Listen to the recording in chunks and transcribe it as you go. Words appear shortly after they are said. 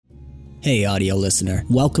Hey, audio listener.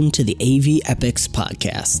 Welcome to the AV Epics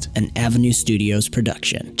Podcast, an Avenue Studios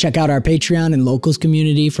production. Check out our Patreon and Locals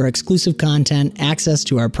community for exclusive content, access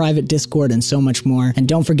to our private Discord, and so much more. And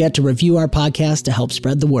don't forget to review our podcast to help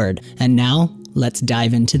spread the word. And now, let's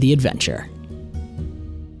dive into the adventure.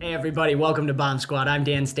 Hey everybody, welcome to Bomb Squad. I'm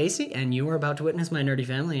Dan Stacy, and you are about to witness my nerdy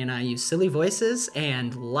family, and I use silly voices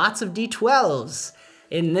and lots of D12s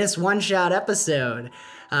in this one-shot episode.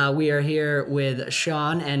 We are here with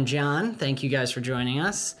Sean and John. Thank you guys for joining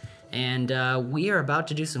us. And we are about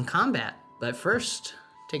to do some combat. But first,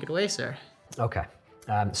 take it away, sir. Okay.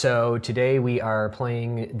 So today we are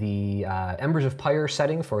playing the Embers of Pyre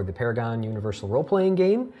setting for the Paragon Universal Role-Playing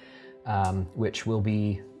Game, which will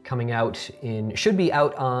be coming out should be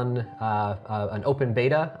out on an open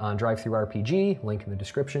beta on DriveThruRPG, link in the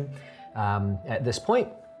description at this point.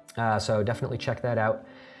 So definitely check that out.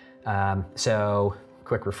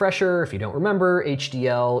 Quick refresher, if you don't remember,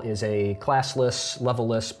 HDL is a classless,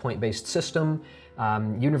 levelless, point-based system.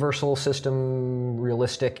 Universal system,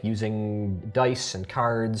 realistic, using dice and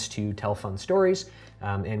cards to tell fun stories.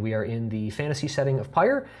 And we are in the fantasy setting of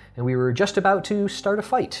Pyre, and we were just about to start a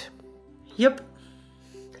fight. Yep.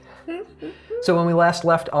 So when we last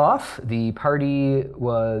left off, the party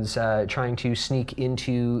was trying to sneak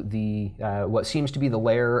into the what seems to be the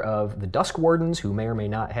lair of the Dusk Wardens, who may or may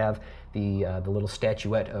not have the little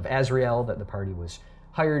statuette of Azrael that the party was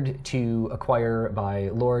hired to acquire by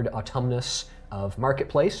Lord Autumnus of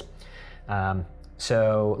Marketplace.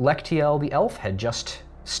 So Lectiel the elf had just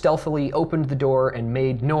stealthily opened the door and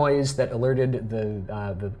made noise that alerted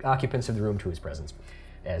the occupants of the room to his presence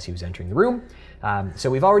as he was entering the room. So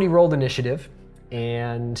we've already rolled initiative,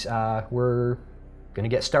 and we're going to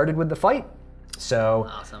get started with the fight. So,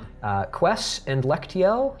 awesome. Quess and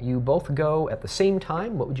Lectiel, you both go at the same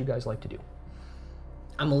time. What would you guys like to do?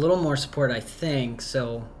 I'm a little more support, I think.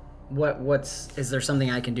 So, is there something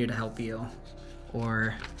I can do to help you?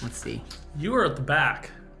 Or, let's see. You are at the back.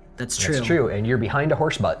 That's true. That's true, and you're behind a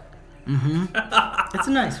horse butt. Mm-hmm. It's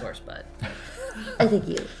a nice horse butt. Thank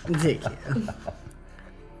you. Thank you.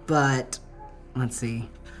 But, let's see.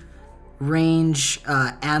 Range,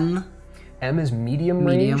 M. M is medium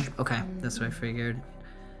range. Okay, that's what I figured.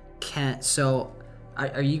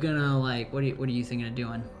 Are you gonna, like, what are you thinking of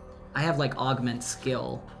doing? I have, like, augment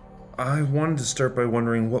skill. I wanted to start by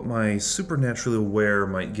wondering what my supernaturally aware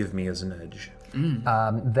might give me as an edge.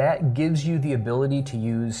 That gives you the ability to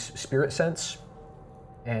use spirit sense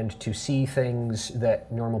and to see things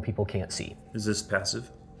that normal people can't see. Is this passive?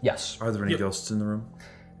 Yes. Are there any ghosts in the room?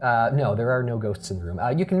 No, there are no ghosts in the room.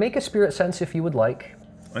 You can make a spirit sense if you would like.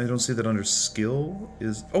 I don't see that under skill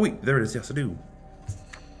is... Oh wait, there it is. Yes, I do.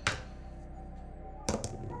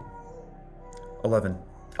 11.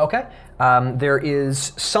 Okay. There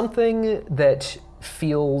is something that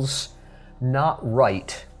feels not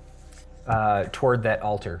right toward that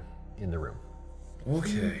altar in the room.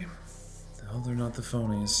 Okay. Well, they're not the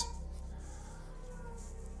phonies.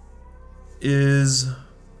 Is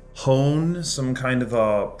hone some kind of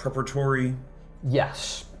a preparatory...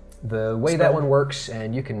 Yes. The way that one works,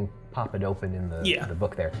 and you can pop it open in the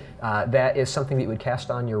book there, that is something that you would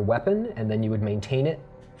cast on your weapon, and then you would maintain it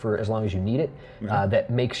for as long as you need it.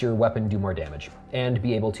 That makes your weapon do more damage, and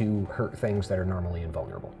be able to hurt things that are normally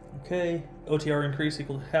invulnerable. Okay, OTR increase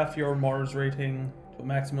equal to half your Mars rating to a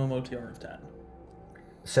maximum OTR of 10.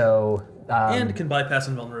 So... and can bypass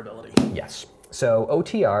invulnerability. Yes. So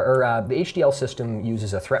OTR, or the HDL system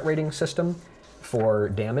uses a threat rating system for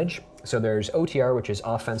damage. So there's OTR, which is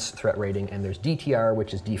offense threat rating, and there's DTR,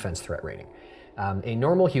 which is defense threat rating. A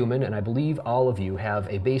normal human, and I believe all of you, have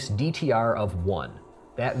a base DTR of 1.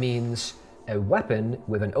 That means a weapon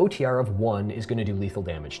with an OTR of 1 is going to do lethal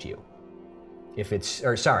damage to you.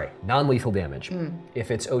 Non-lethal damage. If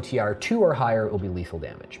it's OTR 2 or higher, it will be lethal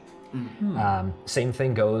damage. Same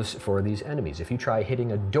thing goes for these enemies. If you try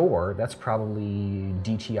hitting a door, that's probably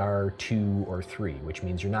DTR 2 or 3, which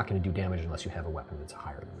means you're not going to do damage unless you have a weapon that's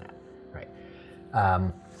higher than that. Right.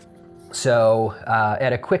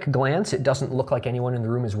 At a quick glance, it doesn't look like anyone in the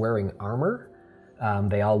room is wearing armor.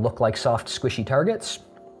 They all look like soft, squishy targets.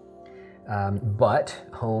 But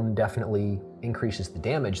hone definitely increases the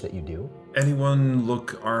damage that you do. Anyone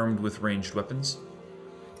look armed with ranged weapons?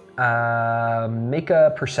 Make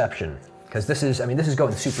a perception, because this is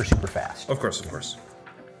going super, super fast. Of course.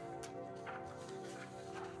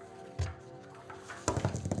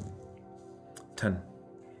 10.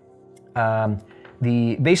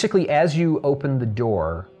 Basically, as you open the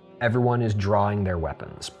door, everyone is drawing their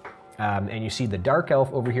weapons. And you see the dark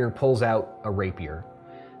elf over here pulls out a rapier.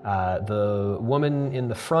 The woman in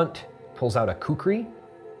the front pulls out a kukri.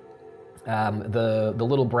 The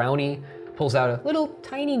little brownie pulls out a little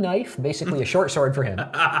tiny knife, basically a short sword for him.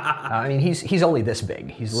 I mean, he's only this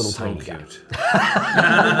big. He's a little tiny cute.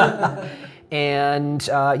 guy. And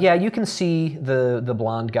you can see the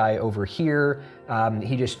blonde guy over here.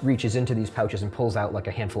 He just reaches into these pouches and pulls out like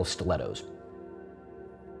a handful of stilettos.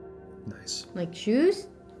 Nice. Like shoes?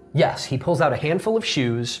 Yes, he pulls out a handful of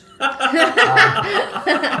shoes.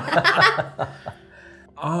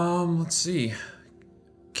 Let's see.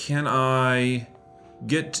 Can I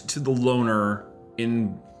get to the loner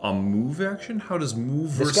in a move action? How does move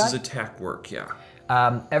versus guy? attack work? Yeah.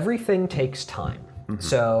 Everything takes time.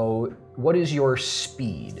 So what is your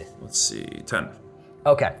speed? Let's see. 10.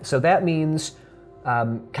 Okay, so that means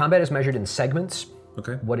combat is measured in segments.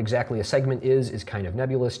 Okay. What exactly a segment is kind of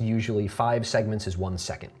nebulous. Usually 5 segments is 1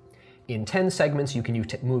 second. In 10 segments, you can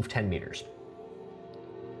move 10 meters.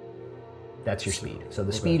 That's your speed. So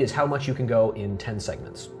the speed is how much you can go in 10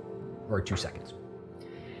 segments, or 2 seconds.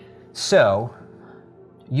 So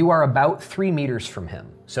you are about 3 meters from him.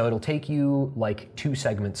 So it'll take you like 2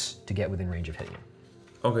 segments to get within range of hitting him.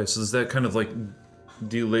 Okay, so does that kind of like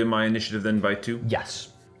delay my initiative then by 2? Yes.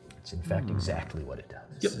 It's in fact exactly what it does.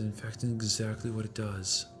 Yep. In fact, exactly what it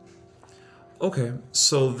does. Okay,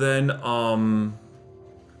 so then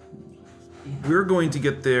we're going to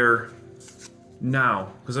get there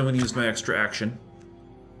now because I'm going to use my extra action.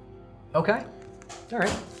 Okay. All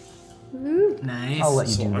right. Nice. I'll let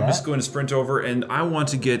you So do I'm that. just going to sprint over, and I want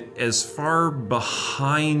to get as far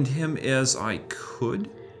behind him as I could.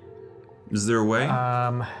 Is there a way?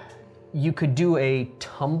 You could do a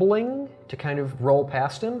tumbling to kind of roll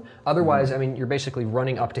past him. Otherwise, I mean, you're basically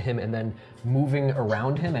running up to him and then moving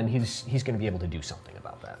around him, and he's going to be able to do something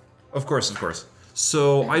about that. Of course.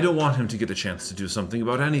 So I don't want him to get a chance to do something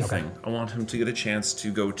about anything. Okay. I want him to get a chance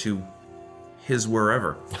to go to his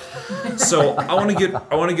wherever. So I want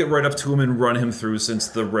to get right up to him and run him through, since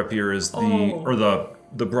the rapier is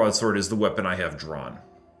the broadsword is the weapon I have drawn.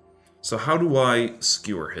 So how do I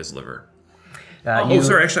skewer his liver?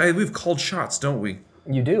 Sorry. Actually, we've called shots, don't we?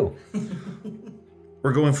 You do.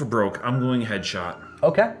 We're going for broke. I'm going headshot.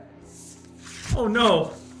 Okay. Oh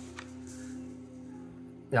no!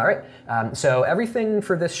 All right. So everything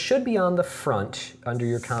for this should be on the front under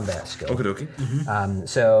your combat skill. Okie dokie.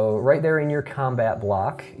 So right there in your combat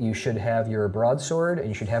block, you should have your broadsword, and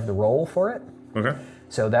you should have the roll for it. Okay.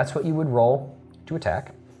 So that's what you would roll to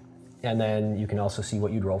attack, and then you can also see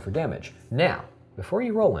what you'd roll for damage. Now, before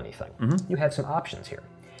you roll anything, you have some options here.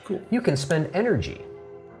 Cool. You can spend energy,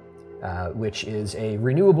 which is a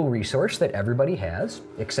renewable resource that everybody has,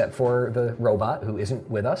 except for the robot who isn't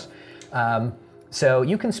with us. So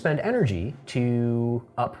you can spend energy to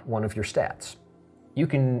up one of your stats. You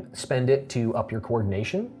can spend it to up your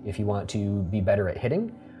coordination if you want to be better at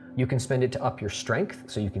hitting. You can spend it to up your strength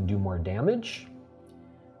so you can do more damage.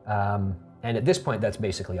 And at this point, that's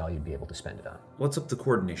basically all you'd be able to spend it on. What's up the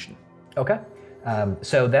coordination? Okay.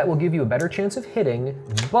 So that will give you a better chance of hitting,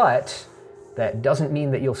 but that doesn't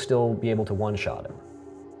mean that you'll still be able to one-shot him.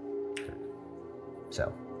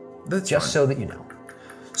 So, That's just fine. so that you know.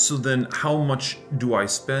 So then how much do I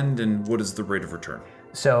spend, and what is the rate of return?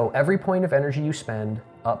 So every point of energy you spend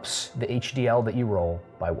ups the HDL that you roll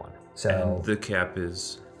by 1. So And the cap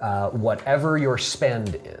is whatever your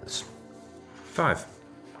spend is. 5.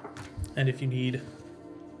 And if you need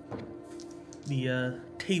the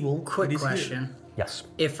table, Quick it is here. question. Yes.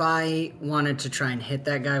 If I wanted to try and hit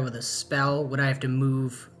that guy with a spell, would I have to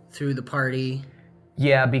move through the party?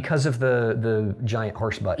 Yeah, because of the giant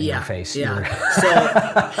horse butt in your face. Yeah.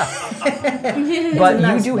 But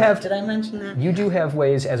you do have Did I mention that? you do have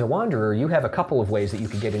ways as a wanderer. You have a couple of ways that you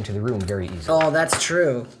could get into the room very easily. Oh, that's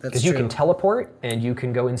true. That's Because true. you can teleport and you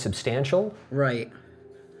can go insubstantial. Right.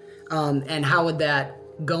 And how would that,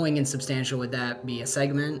 going insubstantial, would that be a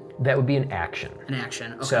segment? That would be an action. An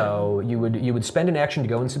action? Okay. So you would spend an action to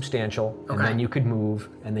go insubstantial, and Okay. then you could move,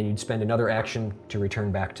 and then you'd spend another action to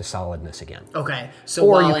return back to solidness again. Okay. So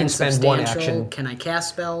Or while you can spend one insubstantial, action- can I cast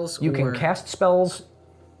spells? You or... can cast spells,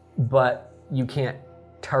 but you can't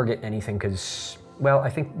target anything because, well, I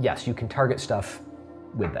think, yes, you can target stuff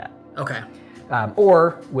with that. Okay.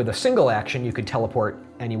 Or with a single action, you could teleport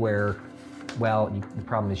anywhere. Well, the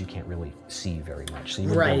problem is you can't really see very much, so you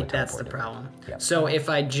wouldn't be able Right, to that's the teleport problem. Yep. So if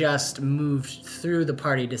I just moved through the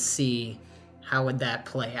party to see, how would that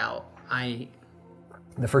play out?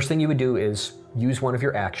 The first thing you would do is use one of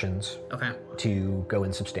your actions Okay. to go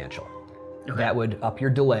insubstantial. That would up your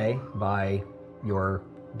delay by your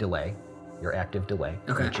delay, your active delay,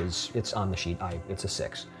 Okay. which is, it's on the sheet, it's a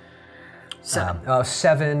 6. 7.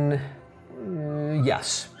 7,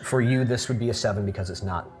 yes. For you, this would be a 7 because it's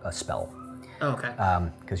not a spell. Oh, okay.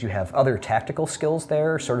 Because you have other tactical skills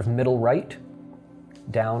there, sort of middle right,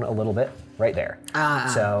 down a little bit, right there.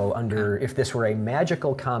 So under, if this were a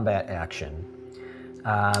magical combat action,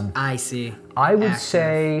 I see. I would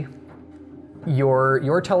say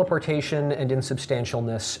your teleportation and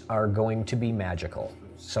insubstantialness are going to be magical.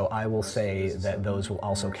 So I will say that those will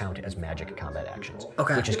also count as magic combat actions,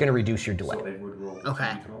 Okay. which is going to reduce your delay.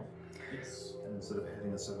 Okay. And instead of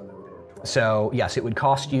hitting the 7, I would hit a 12. So yes, it would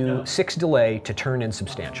cost you 6 delay to turn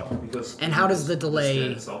insubstantial. And how does the delay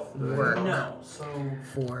itself, work No, so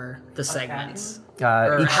for the segments? Uh,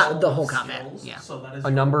 Or each- the whole combat? skills, Yeah. So that is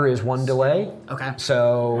a number is 1 delay. Okay.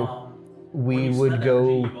 So when we you would spend go.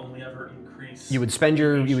 energy, you only ever increase. You would spend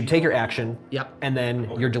you would take your action. Yep. And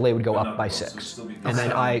then your delay would go up by 6. And then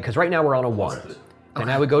because right now we're on a 1. Then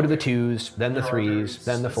I would go to the 2s, then the 3s,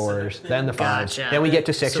 then the 4s, then the 5s. Gotcha. Then we get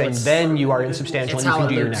to 6, So and it's- then you are insubstantial it's and you how can it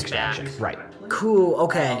do your loops next back. action. Right. Cool.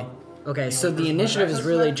 Okay. Okay. So the initiative is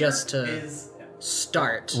really just to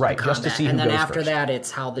start Right, the just to combat, see who and then goes after first. that,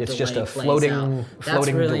 it's how the It's delay just a plays floating- out. That's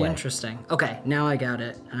floating really delay. interesting. Okay, now I got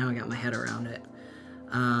it. Now I got my head around it.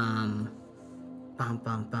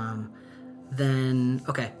 Then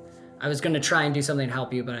okay, I was gonna try and do something to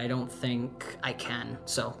help you, but I don't think I can.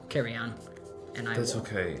 So carry on, and I That's will.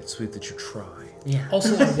 okay. It's sweet that you try. Yeah.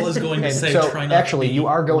 Also, I was going to And say so try not actually, to be you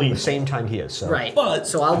are going the lethal. same time he is. So Right. But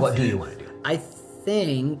So I'll. what do you want to do? I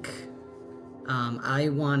think I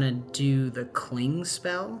want to do the cling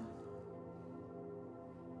spell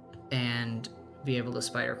and be able to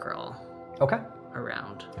spider crawl Okay.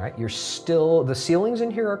 around. All right. You're still the ceilings in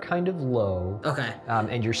here are kind of low. Okay.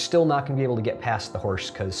 And you're still not going to be able to get past the horse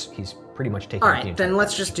because he's pretty much taking All up the right, entire then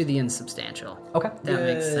let's just do the insubstantial. Okay. That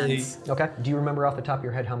makes Yay. sense. Okay. Do you remember off the top of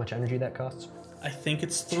your head how much energy that costs? I think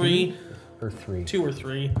it's 3, Or 3? 2 or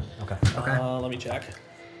 3. Okay. Okay. Let me check.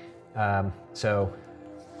 So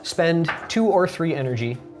spend 2 or 3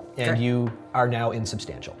 energy, and Okay. you are now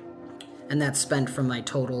insubstantial. And that's spent from my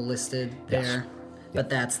total listed Yes. there. But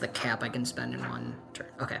that's the cap I can spend in one turn.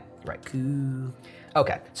 Okay. Right. Cool.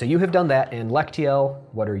 Okay. So you have done that, and Lectiel,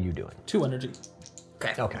 what are you doing? 2 energy.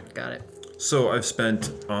 Okay. Okay. Got it. So I've spent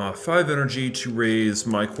 5 energy to raise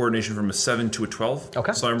my coordination from a 7 to a 12.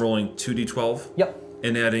 Okay. So I'm rolling 2d12. Yep.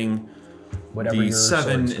 And adding Whatever the your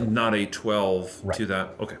 7 sword's and not a 12 Right. to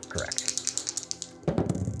that. Okay. Correct.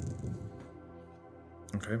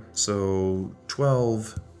 Okay. So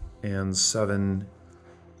 12 and 7.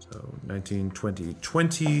 So 19, 20.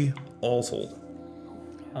 20 all told.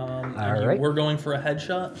 And All you right. were going for a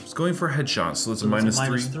headshot. It's going for a headshot, so it's a So minus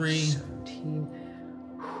it's a 3. 3.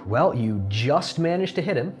 Well, you just managed to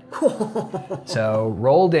hit him. So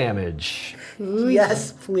roll damage.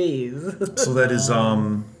 Yes, please. So that is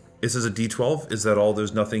this is a d12. Is that all?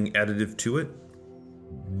 There's nothing additive to it?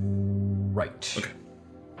 Right. Okay.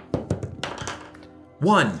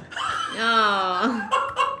 1.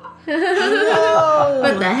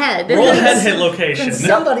 But the head. Roll head hit location.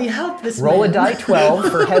 Somebody help this Roll a man. die 12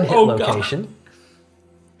 for head hit Oh, God. location.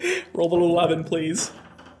 Roll the 11, please.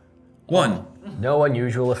 1. No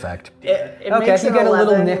unusual effect. It Okay, makes you it get a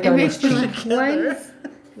little 11. nick It on his makes me cheek. like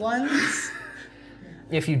once.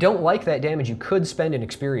 If you don't like that damage, you could spend an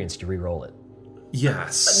experience to re-roll it.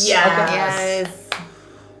 Yes. Yes.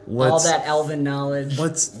 All that elven knowledge.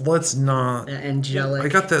 Let's not. Angelic. I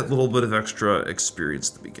got that little bit of extra experience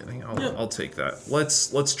at the beginning. I'll take that.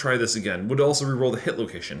 Let's try this again. Would it also re-roll the hit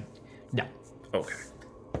location? No. Okay.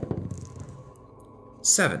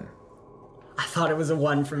 7. I thought it was a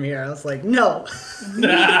 1 from here. I was like, no.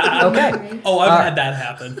 Okay. Oh, I've had that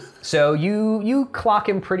happen. So you clock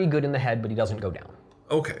him pretty good in the head, but he doesn't go down.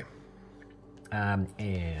 Okay.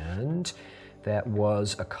 And that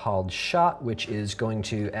was a called shot, which is going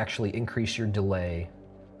to actually increase your delay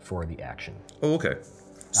for the action. Oh, okay.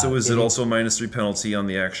 So is it also a minus 3 penalty on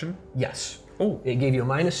the action? Yes. Oh. It gave you a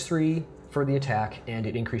 -3 for the attack, and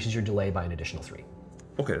it increases your delay by an additional 3.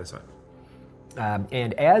 Okay, that's fine.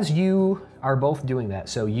 And as you are both doing that,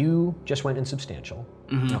 so you just went insubstantial.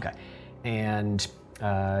 Okay. And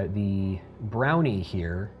the brownie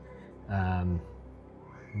here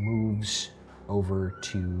moves over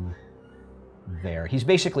to there. He's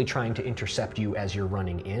basically trying to intercept you as you're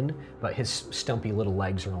running in, but his stumpy little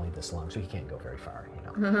legs are only this long, so he can't go very far, you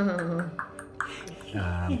know.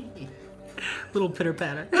 Little pitter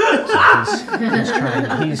patter.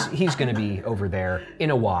 He's going to be over there in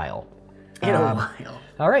a while. In a while.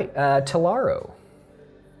 All right, Talaro.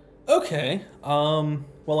 Okay.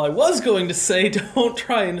 Well, I was going to say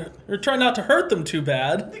try not to hurt them too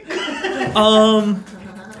bad.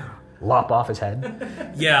 Lop off his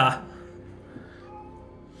head. Yeah.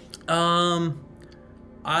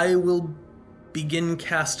 I will begin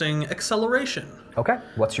casting Acceleration. Okay.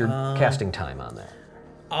 What's your casting time on that?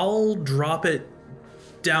 I'll drop it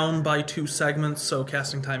down by 2 segments, so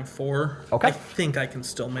casting time 4. Okay. I think I can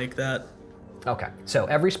still make that. Okay. So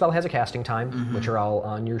every spell has a casting time, which are all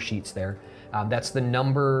on your sheets there. That's the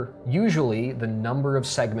number, usually the number of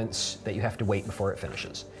segments that you have to wait before it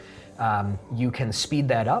finishes. You can speed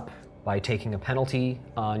that up by taking a penalty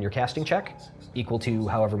on your casting check, equal to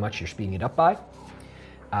however much you're speeding it up by.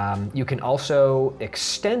 You can also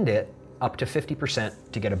extend it up to 50%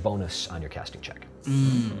 to get a bonus on your casting check.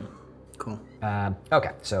 Cool.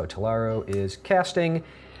 Okay, so Talaro is casting,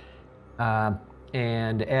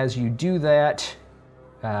 and as you do that,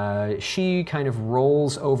 she kind of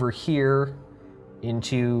rolls over here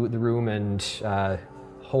into the room and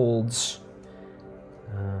holds...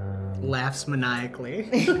 Laughs maniacally.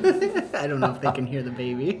 I don't know if they can hear the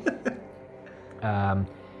baby.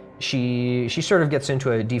 She sort of gets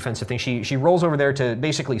into a defensive thing. She rolls over there to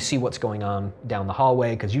basically see what's going on down the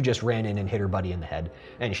hallway, because you just ran in and hit her buddy in the head,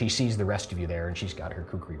 and she sees the rest of you there, and she's got her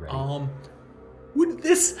kukri ready. Would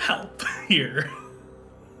this help here?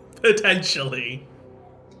 Potentially.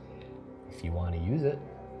 If you want to use it.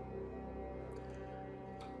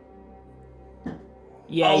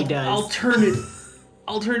 Yeah, he does. I'll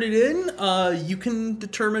turn it in. You can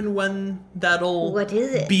determine when that'll What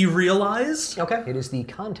is it? be realized. Okay. It is the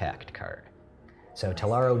contact card. So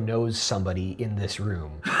Talaro knows somebody in this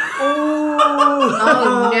room.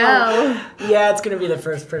 Oh no. Yeah, it's gonna be the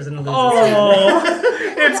first person to lose. Oh,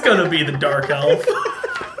 it's gonna be the Dark Elf.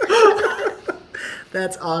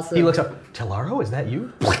 That's awesome. He looks up. Talaro, is that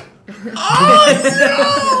you?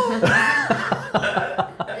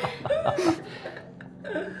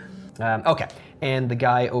 Okay, and the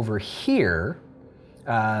guy over here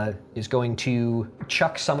is going to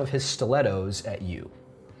chuck some of his stilettos at you.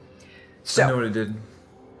 I know what it did.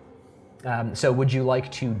 So would you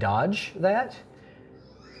like to dodge that?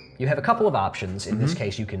 You have a couple of options. In this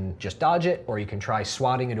case, you can just dodge it, or you can try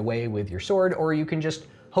swatting it away with your sword, or you can just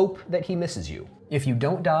hope that he misses you. If you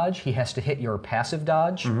don't dodge, he has to hit your passive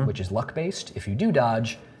dodge, which is luck-based. If you do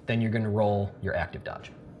dodge, then you're going to roll your active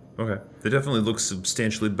dodge. Okay. That definitely looks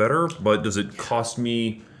substantially better, but does it cost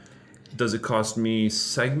me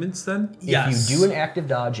segments then? Yes. If you do an active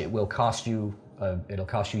dodge, it will cost you it'll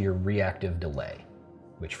cost you your reactive delay,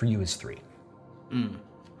 which for you is 3.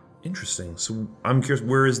 Interesting. So I'm curious,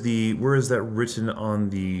 where is that written on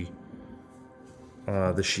the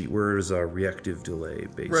sheet? Where is reactive delay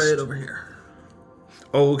based? Right over here.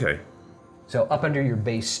 Oh, okay. So up under your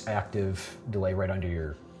base active delay, right under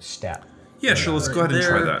your stat. Yeah, sure. Let's go ahead and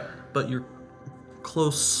try that. But your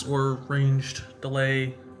close or ranged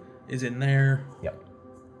delay is in there. Yep.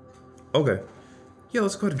 Okay. Yeah,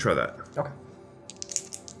 let's go ahead and try that. Okay.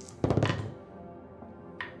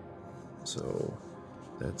 So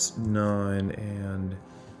that's 9 and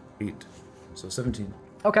 8. So 17.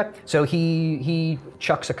 Okay. So he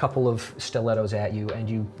chucks a couple of stilettos at you, and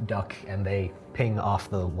you duck, and they ping off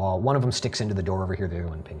the wall. One of them sticks into the door over here. The other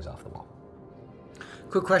one pings off the wall.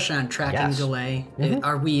 Quick question on tracking Yes. delay.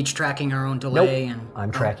 Are we each tracking our own delay? Nope. And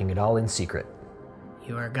I'm tracking it all in secret.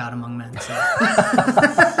 You are God among men. So.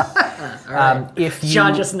 If you,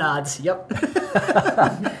 Sean just nods. Yep.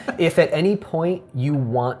 if at any point you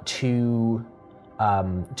want to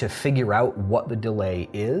figure out what the delay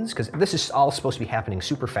is, because this is all supposed to be happening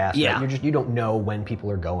super fast. Yeah. Right? You don't know when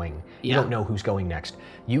people are going. You Yeah. don't know who's going next.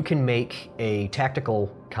 You can make a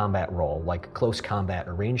tactical combat roll, like close combat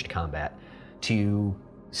or ranged combat, to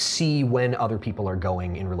see when other people are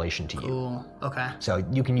going in relation to you. Cool. Okay. So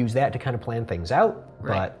you can use that to kind of plan things out,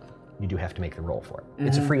 Right. but you do have to make the roll for it.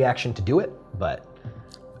 It's a free action to do it, but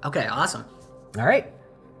Okay. Awesome. all right.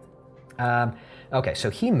 Okay,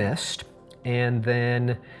 so he missed, and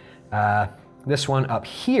then this one up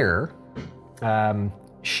here,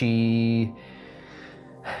 she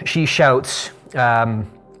shouts,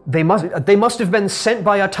 "They must have been sent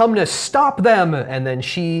by Autumnus. Stop them!" And then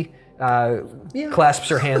she clasps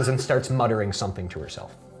her hands and starts muttering something to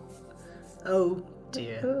herself. Oh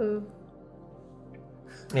dear. Ooh.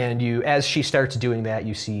 And as she starts doing that,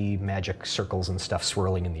 you see magic circles and stuff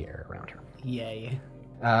swirling in the air around her. Yay.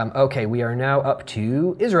 Okay, we are now up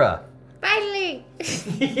to Isra. Finally.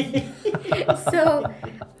 So,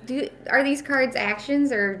 are these cards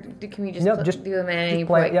actions, or can we just, Nope, just- do them at just any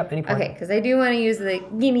play it, point? yep, any point. Okay, because I do want to use the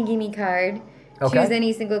gimme card. Okay. Choose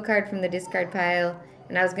any single card from the discard pile,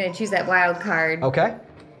 and I was going to choose that wild card. Okay.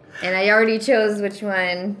 And I already chose which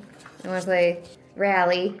one. I want to play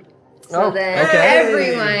Rally. So Oh, then okay.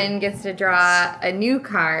 everyone gets to draw a new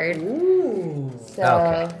card. Ooh. So,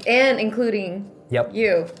 Okay. and including Yep.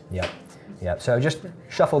 you. Yep. Yeah, so just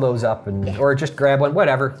shuffle those up, or just grab one,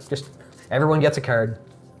 whatever. Just everyone gets a card.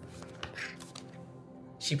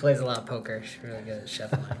 She plays a lot of poker. She's really good at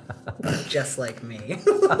shuffling. Just like me.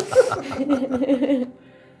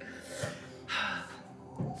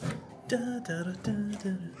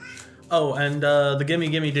 Oh, and the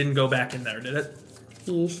gimme didn't go back in there, did it?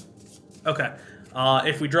 Yes. Okay.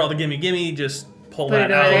 If we draw the gimme, just pull Put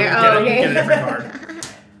that it over out there. and Oh, okay. get a different card.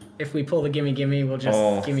 If we pull the gimme, we'll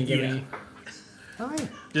just gimme.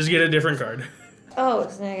 Just get a different card. Oh,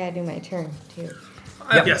 so now I gotta do my turn too.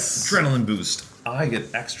 Yep. Yes. Adrenaline boost. I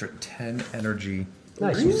get extra 10 energy.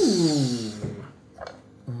 Nice. I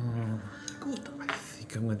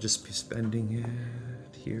think I'm gonna just be spending it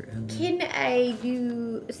here and there. Can I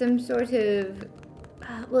do some sort of?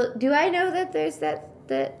 Well, do I know that there's that?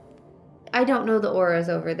 I don't know the auras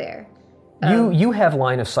over there. You have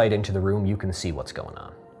line of sight into the room. You can see what's going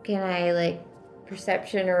on. Can I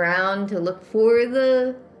perception around to look for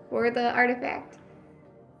the artifact?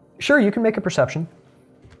 Sure, you can make a perception.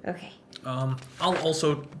 Okay. I'll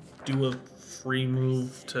also do a free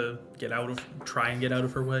move to try and get out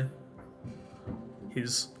of her way.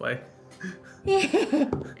 His way. You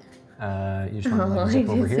just want to zip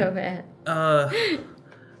over here. So bad.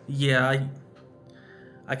 Yeah,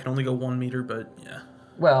 I can only go 1 meter, but yeah.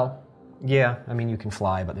 Well, yeah. I mean, you can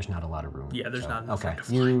fly, but there's not a lot of room. Yeah, there's not enough room Okay. to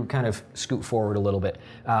fly. You kind of scoot forward a little bit.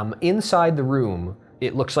 Inside the room,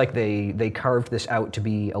 it looks like they carved this out to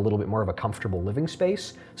be a little bit more of a comfortable living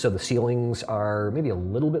space. So the ceilings are maybe a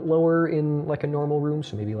little bit lower in a normal room,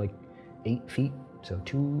 so maybe 8 feet, so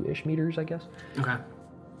 2-ish meters, I guess. Okay.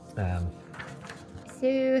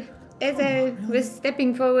 So as I was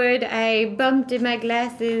stepping forward, I bumped in my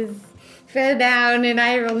glasses, fell down, and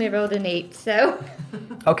I only rolled an 8. So.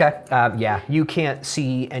 Okay, yeah, you can't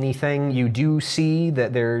see anything. You do see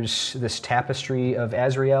that there's this tapestry of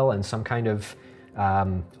Azrael and some kind of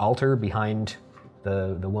altar behind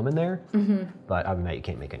the woman there, but other than that, you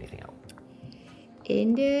can't make anything out.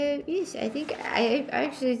 And yes, I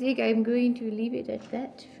actually think I'm going to leave it at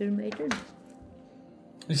that for my turn.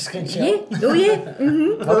 You're just gonna Yeah. chill? Oh yeah.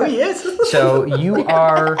 Mm-hmm. Oh, yes. So you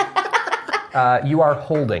are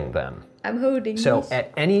holding them. I'm holding. So this.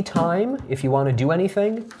 at any time, if you want to do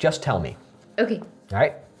anything, just tell me. Okay. All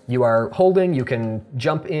right? You are holding. You can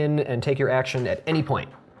jump in and take your action at any point.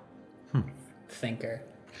 Thinker.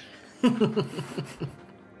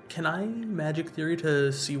 Can I magic theory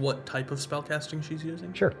to see what type of spellcasting she's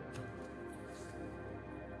using? Sure.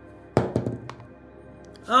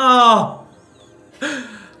 Oh!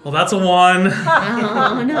 Well, that's a 1.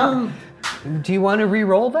 Oh no. Do you want to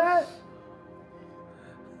re-roll that?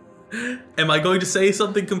 Am I going to say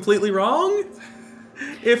something completely wrong?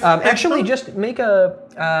 Actually, just make a.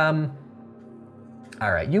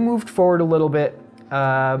 All right, you moved forward a little bit.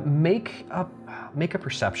 Make a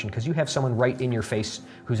perception, because you have someone right in your face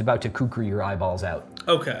who's about to kukri your eyeballs out.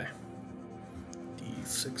 Okay.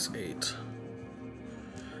 D6, 8.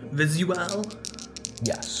 Visual.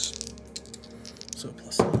 Yes. So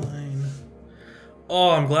 +9.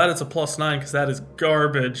 Oh, I'm glad it's a +9 because that is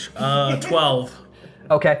garbage. 12.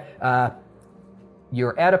 Okay.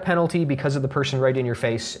 You're at a penalty because of the person right in your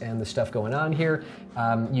face and the stuff going on here.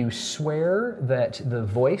 You swear that the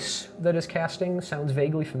voice that is casting sounds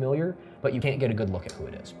vaguely familiar, but you can't get a good look at who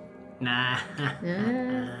it is. Nah.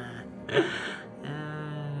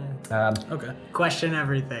 Okay. Question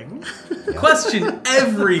everything. Question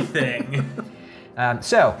everything.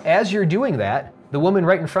 So, as you're doing that, the woman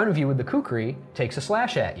right in front of you with the kukri takes a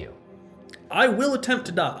slash at you. I will attempt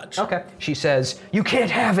to dodge. Okay. She says, "You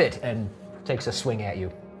can't have it," and takes a swing at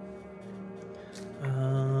you.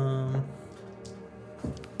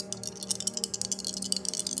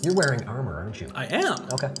 You're wearing armor, aren't you? I am.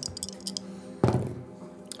 Okay.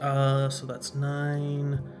 So that's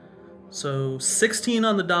 9. So 16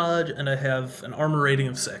 on the dodge, and I have an armor rating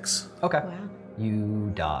of 6. Okay. Wow.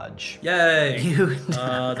 You dodge. Yay!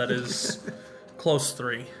 That is close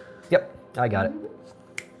 3. Yep, I got it.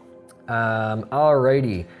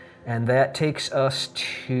 Alrighty. And that takes us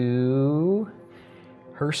to...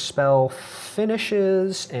 Her spell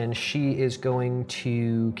finishes, and she is going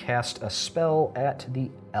to cast a spell at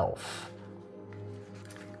the elf.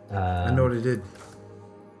 I know what I did.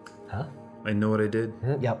 Huh? I know what I did.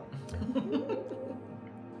 Yep.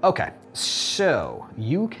 Okay, so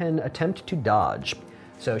you can attempt to dodge.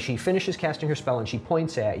 So she finishes casting her spell and she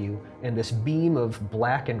points at you, and this beam of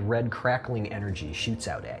black and red crackling energy shoots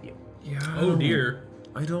out at you. Yeah. Oh dear.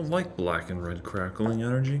 I don't like black and red crackling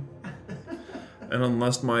energy. And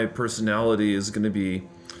unless my personality is going to be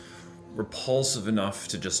repulsive enough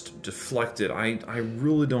to just deflect it, I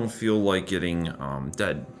really don't feel like getting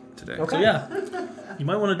dead today. Okay. So yeah, you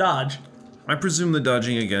might want to dodge. I presume the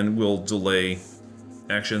dodging again will delay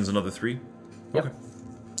actions another 3. Yep. Okay.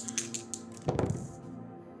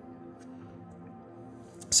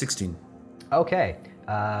 16. Okay.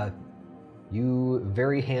 You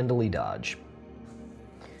very handily dodge.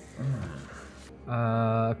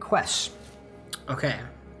 Quest. Okay.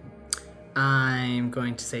 I'm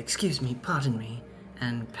going to say, excuse me, pardon me,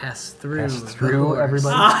 and pass through. Pass the through horse.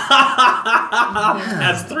 everybody.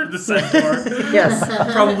 As through the centaur. Yes.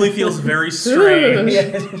 Probably feels very strange.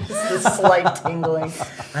 Just a slight tingling.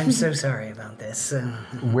 I'm so sorry about this.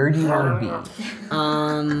 Where do you want to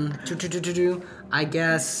be? I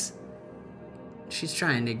guess she's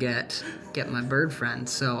trying to get my bird friend,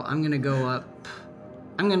 so I'm gonna go up.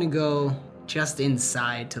 I'm gonna go just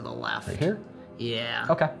inside to the left. Right here? Yeah.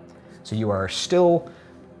 Okay. So you are still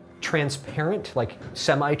transparent, like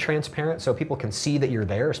semi-transparent, so people can see that you're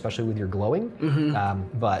there, especially with your glowing.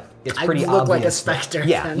 But it's pretty I look obvious. like a specter.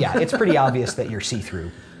 Yeah, then. yeah. It's pretty obvious that you're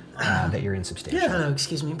see-through, that you're insubstantial. Hello,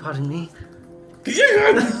 excuse me, pardon me.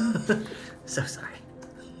 So sorry.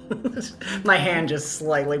 My hand just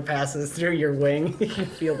slightly passes through your wing. You can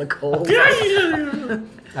feel the cold.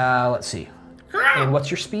 Let's see. And what's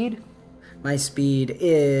your speed? My speed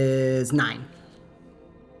is 9.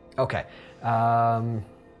 Okay. All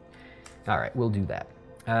right, we'll do that.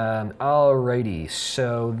 Alrighty.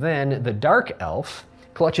 So then the dark elf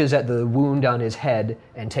clutches at the wound on his head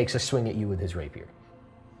and takes a swing at you with his rapier.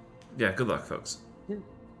 Yeah, good luck, folks.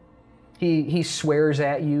 He swears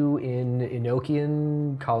at you in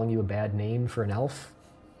Enochian, calling you a bad name for an elf.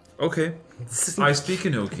 Okay. I speak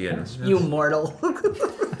Enochian. You mortal.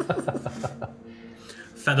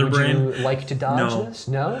 Featherbrain. Would you like to dodge No. this?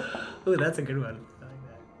 No? Ooh, that's a good one. I like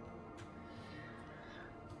that.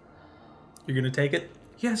 You're gonna take it?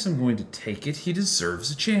 Yes, I'm going to take it. He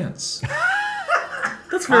deserves a chance.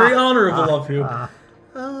 That's very honorable of you.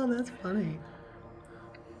 Oh, that's funny.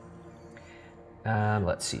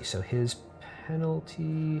 Let's see. So his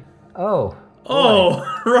penalty. Oh. Oh,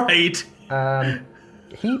 right.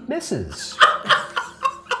 He misses.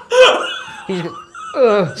 He's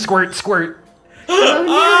squirt, squirt.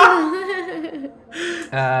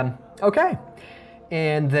 Okay.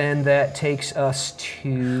 And then that takes us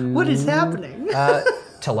to... What is happening?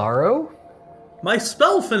 Talaro. My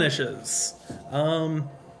spell finishes.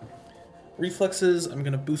 Reflexes, I'm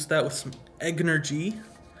gonna boost that with some energy.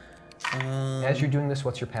 As you're doing this,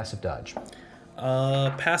 what's your passive dodge?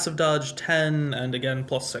 Passive dodge 10, and again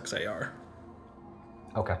plus 6 AR.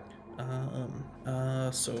 Okay.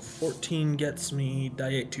 So 14 gets me die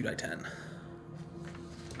 8, 2 die 10.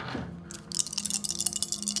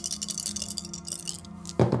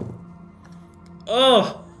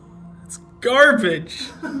 Oh, it's garbage.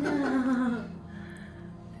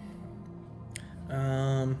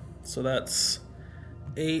 So that's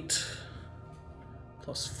 8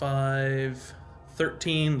 plus 5,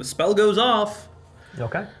 13. The spell goes off.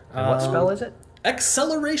 Okay. And what spell is it?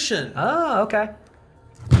 Acceleration. Oh, okay.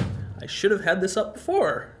 I should have had this up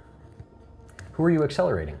before. Who are you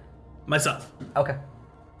accelerating? Myself. Okay.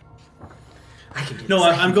 I can do No,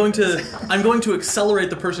 this. I'm going to accelerate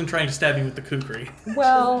the person trying to stab me with the kukri.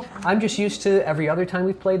 Well, I'm just used to every other time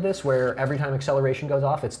we've played this, where every time acceleration goes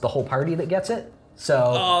off, it's the whole party that gets it.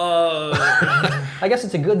 So I guess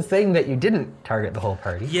it's a good thing that you didn't target the whole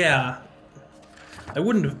party. Yeah. I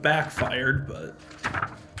wouldn't have backfired, but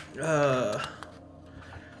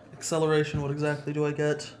acceleration, what exactly do I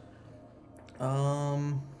get?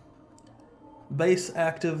 Base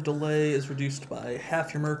active delay is reduced by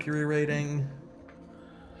half your mercury rating.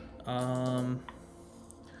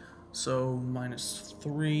 So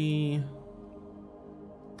 -3.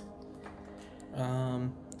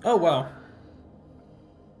 Oh wow.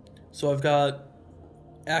 So I've got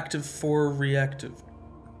active 4, reactive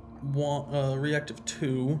 1, reactive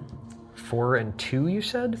 2. 4 and 2, you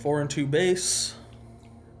said? 4 and 2 base,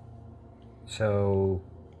 So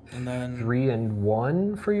and then 3 and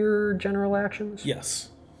 1 for your general actions?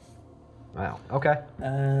 yes, Wow. Okay.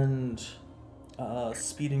 and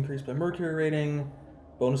speed increased by mercury rating.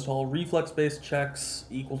 Bonus to all reflex-based checks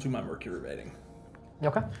equal to my mercury rating.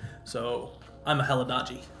 Okay. So I'm a hella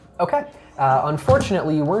dodgy. Okay.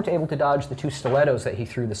 Unfortunately, you weren't able to dodge the 2 stilettos that he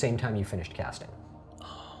threw the same time you finished casting.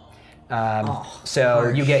 So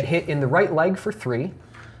you get hit in the right leg for 3,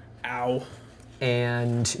 Ow.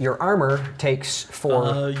 and your armor takes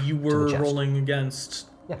 4. You to were the chest. rolling against.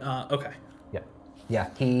 Yeah. Okay. Yeah. Yeah.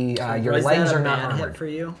 He. Your Is legs that a are not bad armored. hit for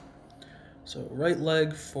you? So right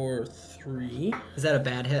leg for 3. Is that a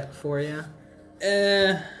bad hit for you?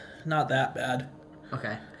 Not that bad.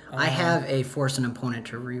 Okay. I have a force an opponent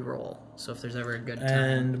to reroll, So if there's ever a good time.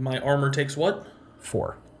 And my armor takes what?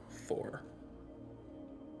 4. 4.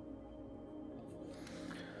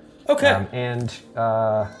 Okay.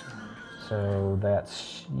 So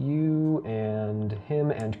that's you and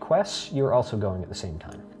him and Quess. You're also going at the same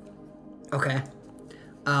time. Okay.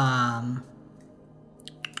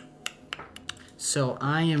 So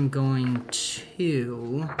I am going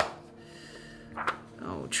to...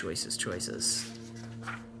 Oh, choices.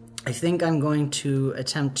 I think I'm going to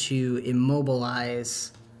attempt to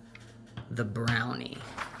immobilize the brownie.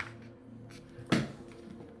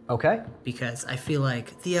 Okay. Because I feel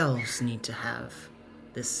like the elves need to have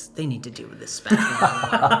this... They need to deal with this special.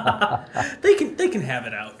 They can have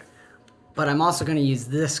it out. But I'm also going to use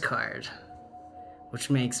this card,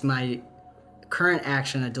 which makes my current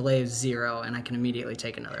action a delay of 0, and I can immediately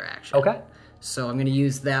take another action. Okay. So I'm going to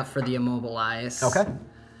use that for the immobilize. Okay.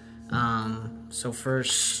 So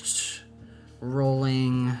first,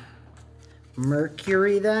 rolling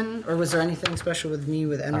Mercury then? Or was there anything special with me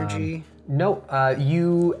with energy? No,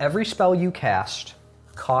 every spell you cast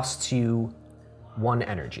costs you 1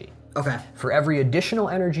 energy. Okay. For every additional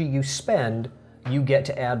energy you spend, you get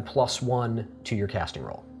to add +1 to your casting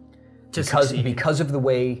roll. Because of the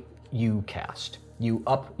way you cast. You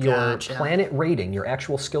up your planet rating, your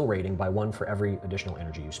actual skill rating, by 1 for every additional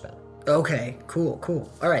energy you spend. Okay, cool.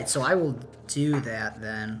 All right, so I will do that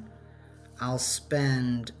then. I'll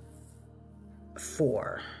spend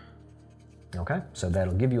 4. Okay, so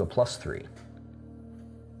that'll give you a +3.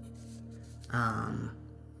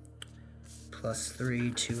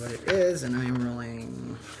 +3 to what it is, and I am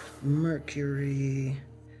rolling Mercury.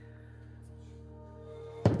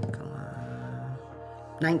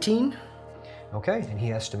 19. Okay, and he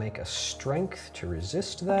has to make a strength to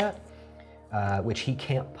resist that, which he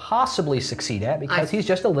can't possibly succeed at because he's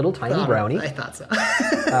just a little tiny brownie. I thought so.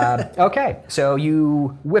 Okay, so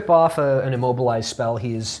you whip off an immobilized spell.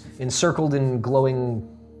 He is encircled in glowing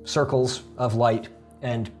circles of light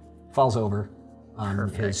and falls over on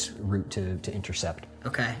his route to intercept.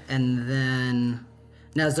 Okay, and then...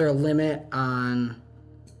 Now, is there a limit on...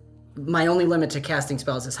 My only limit to casting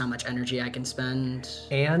spells is how much energy I can spend.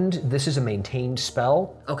 And this is a maintained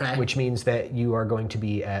spell, Okay. which means that you are going to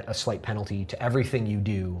be at a slight penalty to everything you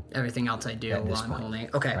do. Everything else I do while I'm holding.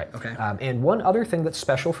 Okay, Right. okay. And one other thing that's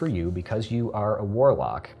special for you, because you are a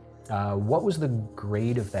warlock, what was the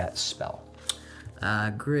grade of that spell?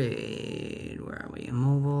 Grade... Where are we?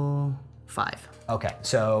 Immobile... 5. Okay,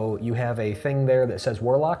 so you have a thing there that says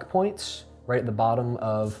warlock points right at the bottom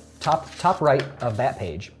of top right of that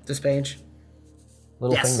page. This page?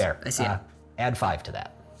 Little Yes, thing there. I see it. Add 5 to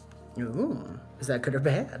that. Ooh, is that good or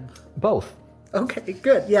bad? Both. Okay,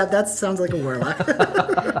 good. Yeah, that sounds like a warlock.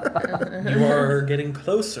 You are getting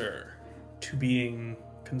closer to being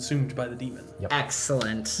consumed by the demon.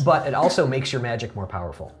 Excellent. But it also makes your magic more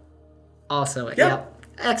powerful. Also, yep.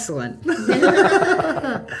 Excellent.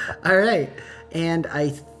 All right. And I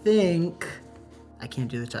think I can't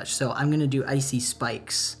do the touch. So I'm going to do Icy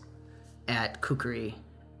Spikes at Kukri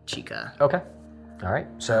Chica. Okay. All right.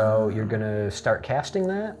 So you're going to start casting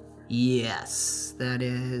that? Yes. That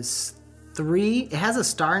is 3. It has a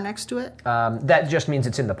star next to it. That just means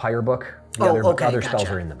it's in the Pyre book. The other spells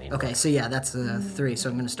are in the main Okay, book. so yeah, that's a 3. So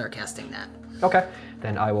I'm going to start casting that. Okay.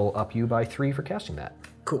 Then I will up you by 3 for casting that.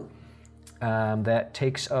 Cool. That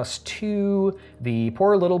takes us to the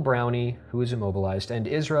poor little brownie who is immobilized. And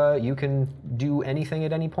Isra, you can do anything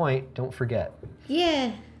at any point. Don't forget.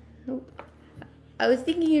 Yeah. I was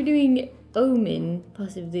thinking of doing Omen,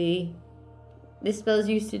 possibly. This spell is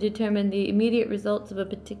used to determine the immediate results of a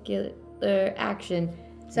particular action.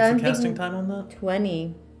 So What's the casting time on that?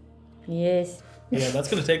 20. Yes. Yeah, that's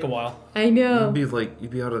gonna take a while. I know. You'd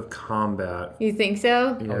be out of combat. You think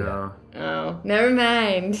so? Yeah. Oh, never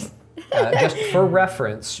mind. Just for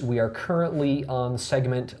reference, we are currently on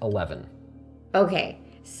segment 11. Okay.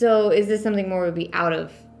 So is this something more would be out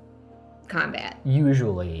of combat?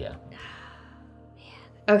 Usually, yeah.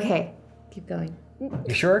 Okay. Keep going.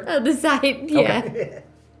 You sure? I'll decide. Yeah. Okay.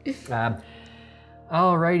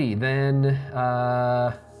 Alrighty, then.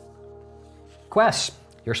 Quest,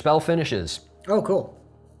 your spell finishes. Oh, cool.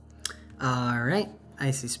 All right.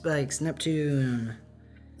 Icy Spikes, Neptune.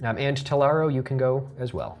 And Talaro, you can go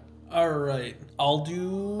as well. Alright, I'll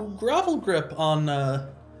do Gravel Grip on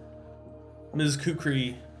Ms.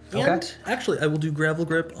 Kukri. Okay. And actually, I will do Gravel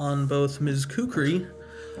Grip on both Ms. Kukri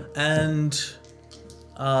and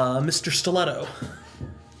Mr. Stiletto.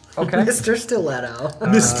 Okay. Mr. Stiletto.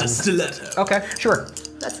 Mr. Stiletto. Okay, sure.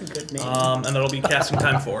 That's a good name. And that'll be casting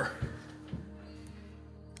time 4.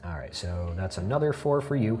 Alright, so that's another 4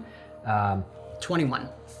 for you. 21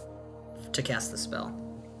 to cast the spell.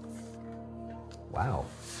 Wow.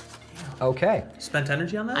 Okay. Spent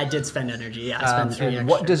energy on that? I did spend energy. Yeah, I spent 3 And extra.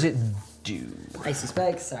 what does it do? Icy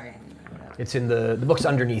spikes. Sorry. It's in the book's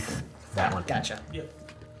underneath that one. Gotcha. Yep.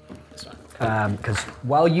 This one. Because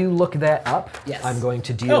while you look that up, Yes. I'm going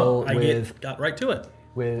to deal Got right to it.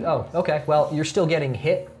 Oh, okay. Well, you're still getting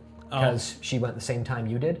hit because she went the same time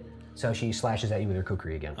you did. So she slashes at you with her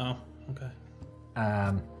kukri again. Oh, okay.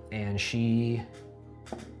 And she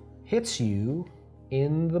hits you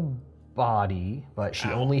in the body, but she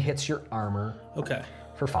only hits your armor Okay.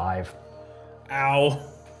 for 5. Ow.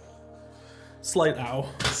 Slight ow.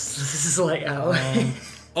 This is like, oh.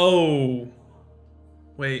 Oh.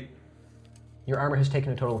 Wait. Your armor has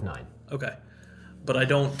taken a total of 9. Okay. But I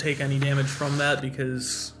don't take any damage from that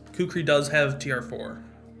because Kukri does have TR4.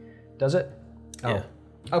 Does it? Yeah.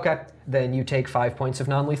 Oh. Okay. Then you take 5 points of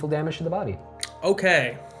non-lethal damage to the body.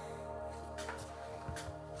 Okay.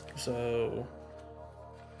 So...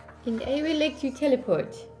 And I would like to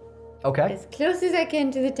teleport Okay. as close as I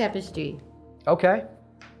can to the tapestry. Okay.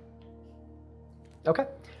 Okay.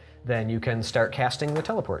 Then you can start casting the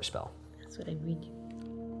teleport spell. That's what I read.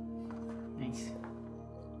 Nice.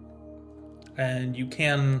 And you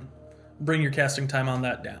can bring your casting time on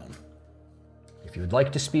that down. If you would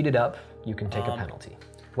like to speed it up, you can take a penalty.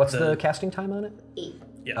 What's the casting time on it? 8.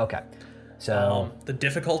 Yeah. Okay. So, The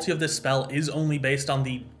difficulty of this spell is only based on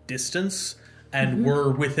the distance, and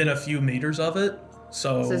we're within a few meters of it,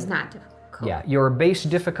 so... So it's not difficult. yeah, your base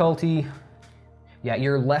difficulty... Yeah,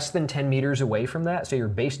 you're less than 10 meters away from that, so your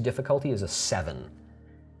base difficulty is a 7.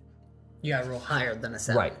 You gotta roll higher than a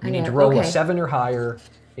 7. Right. You need Okay, to roll a okay. 7 or higher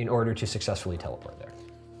in order to successfully teleport there.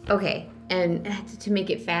 Okay, and to make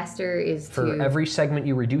it faster is For to... every segment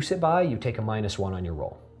you reduce it by, you take a -1 on your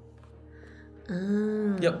roll.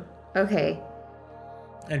 Yep. Okay.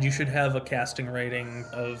 And you should have a casting rating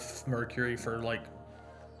of Mercury for, like,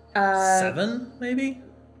 7, maybe?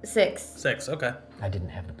 6. 6, okay. I didn't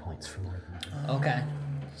have the points for more than that. Okay.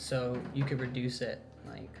 So you could reduce it,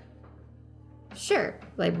 like... Sure.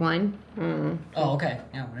 Like 1. Oh, okay.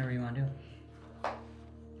 Yeah, whatever you want to do.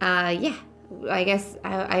 Yeah. I guess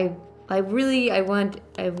I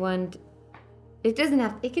want... It doesn't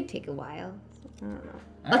have... It could take a while. I don't know.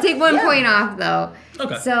 I'll take 1 point off, though.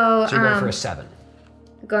 Okay. So, So you're going for a 7.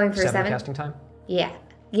 going for a 7? casting time? Yeah.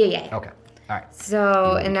 Yeah. Okay. All right.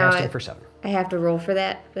 So, and now Casting for 7. I have to roll for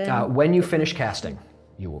that then? When you finish casting,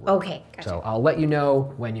 you will roll. Okay, gotcha. So I'll let you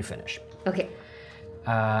know when you finish. Okay.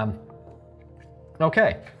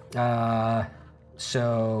 Okay.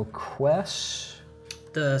 So Quest.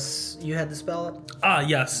 You had the spell up? Ah,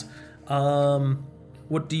 yes.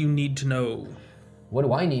 What do you need to know? What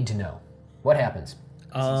do I need to know? What happens?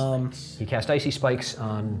 Um, He cast icy spikes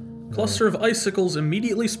on. cluster of icicles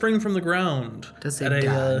immediately spring from the ground Does they at a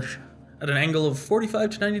dodge? at an angle of 45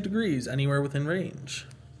 to 90 degrees, anywhere within range.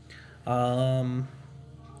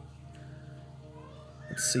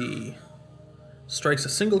 Let's see. Strikes a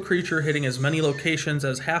single creature, hitting as many locations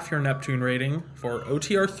as half your Neptune rating for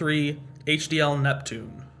OTR 3 HDL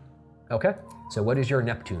Neptune. Okay. So what is your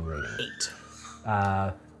Neptune rating?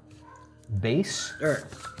 8. Base?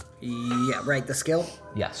 Yeah, right, the skill?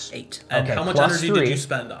 Yes. 8. And Okay, how much plus energy 3, did you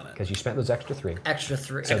spend on it? Because you spent those extra 3. Extra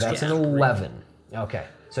 3. So that's yeah. an 11. Okay.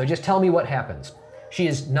 So just tell me what happens. She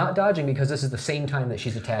is not dodging because this is the same time that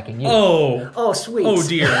she's attacking you. Oh! Oh, sweet. Oh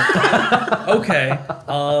dear. Okay.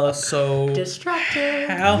 So Distracted.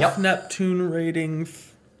 half Yep. Neptune rating.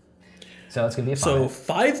 So it's going to be a 5. So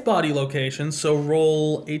 5 body locations. So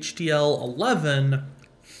roll HDL 11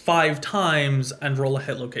 5 times and roll a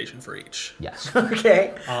hit location for each. Yes.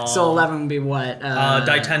 Okay. So 11 would be what?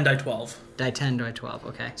 Die 10, die 12. Die 10, die 12.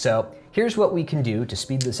 Okay. So here's what we can do to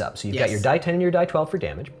speed this up. So you've got Yes. your die 10 and your die 12 for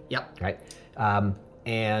damage. Yep. Right?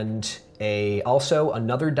 And also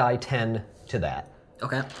another die 10 to that,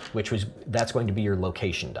 Okay. that's going to be your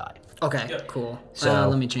location die. Okay, cool. So-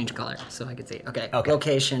 let me change color so I can see. Okay. Okay.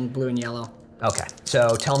 Location, blue and yellow. Okay.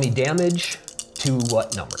 So tell me damage to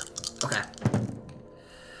what number? Okay.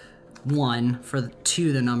 1 for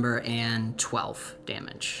 2 the number and 12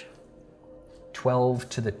 damage. 12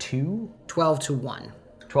 to the 2? 12 to 1.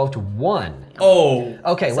 12 to 1. Oh,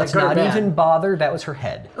 Okay, let's good or not bad? even bother. That was her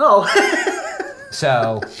head. Oh.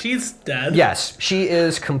 So, she's dead. yes, she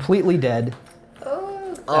is completely dead.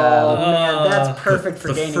 Oh man, that's perfect for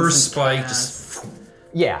The gaining first some spike class. just.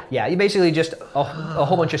 Yeah, you basically just a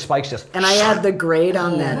whole bunch of spikes just. And I add the grade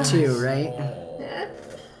on that too, right?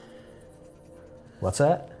 What's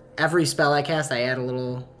that? Every spell I cast, I add a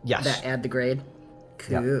little. Yes. That add the grade.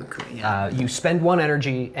 Cool. Cool. Yeah. You spend 1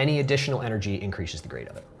 energy, any additional energy increases the grade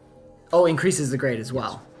of it. Oh, increases the grade as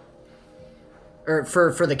well. Or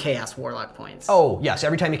for the Chaos Warlock points. Oh, yes.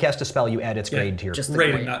 Every time you cast a spell, you add its grade to your... Just the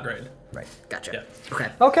Rating, grade. not grade. Right. Gotcha. Yeah.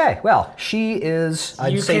 Okay. Okay, well, she is,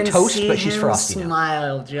 I'd You say can toast, see but she's him frosty now.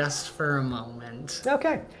 smile just for a moment.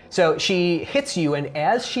 Okay. So she hits you, and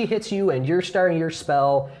as she hits you and you're starting your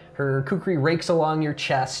spell, her kukri rakes along your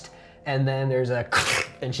chest, and then there's a...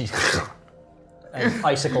 and she's... an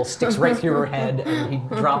icicle sticks right through her head, and he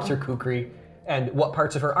drops her kukri, and what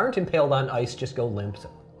parts of her aren't impaled on ice just go limp. So.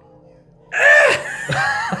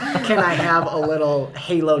 Can I have a little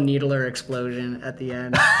Halo Needler explosion at the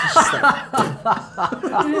end? Just like,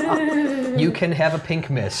 You can have a pink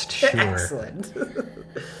mist, sure. excellent.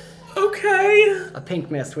 Okay. A pink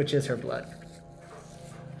mist, which is her blood.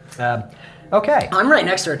 Okay. I'm right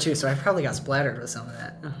next to her too, so I probably got splattered with some of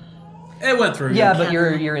that. It went through. Yeah, you. but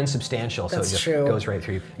you're insubstantial, so it That's just true. goes right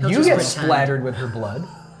through you. He'll You just get pretend. splattered with her blood.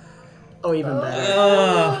 Oh, even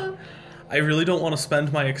better. I really don't want to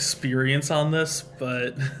spend my experience on this,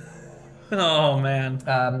 but oh man.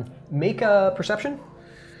 Make a perception.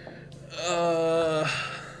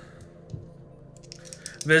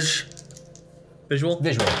 Visual.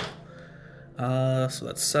 Visual. So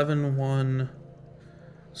that's 7, 1.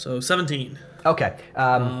 So 17. Okay.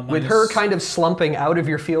 With her minus- kind of slumping out of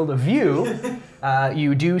your field of view,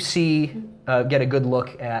 you do see, get a good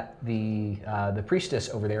look at the priestess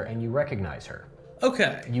over there, and you recognize her.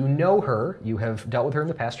 Okay. You know her. You have dealt with her in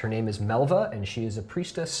the past. Her name is Melva, and she is a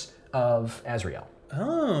priestess of Azrael.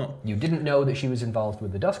 Oh. You didn't know that she was involved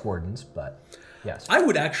with the Dusk Wardens, but yes. I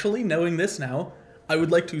would actually, knowing this now, I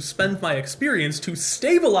would like to spend my experience to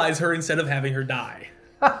stabilize her instead of having her die.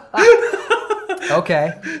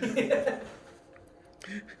 Okay.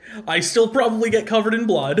 I still probably get covered in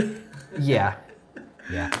blood. Yeah.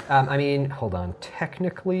 Yeah. I mean, hold on.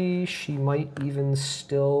 Technically, she might even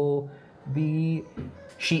still be...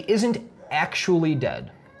 She isn't actually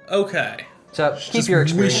dead. Okay. So keep Just your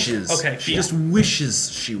experience. wishes. Okay, She yeah. just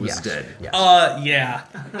wishes she was Yes. dead. Yes.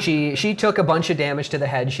 Yeah. She took a bunch of damage to the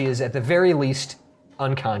head. She is at the very least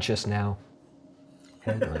unconscious now.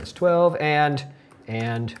 Head minus 12 and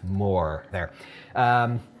more. There.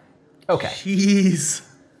 Okay. Jeez.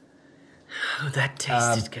 Oh, that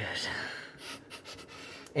tasted good.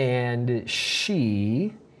 And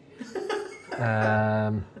she...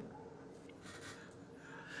 I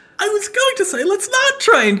was going to say, let's not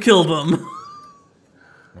try and kill them.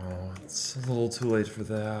 It's a little too late for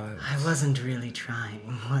that. I wasn't really trying,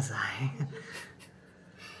 was I?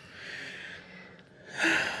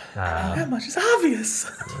 That much is obvious.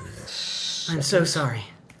 I'm so sorry.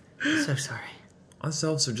 So sorry. Us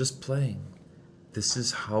elves are just playing. This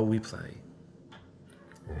is how we play.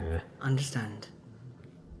 Understand.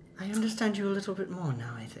 I understand you a little bit more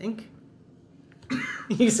now, I think.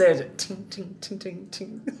 He said, ting, ting, ting, ting,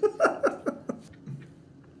 ting.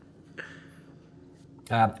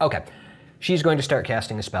 Okay. She's going to start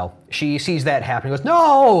casting a spell. She sees that happen and goes,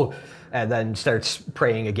 no! And then starts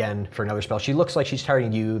praying again for another spell. She looks like she's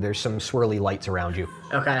targeting you. There's some swirly lights around you.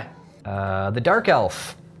 Okay. The Dark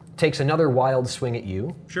Elf takes another wild swing at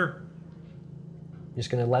you. Sure. Just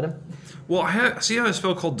going to let him? Well, I have a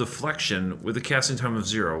spell called Deflection with a casting time of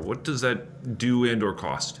 0. What does that do and or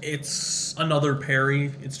cost? It's another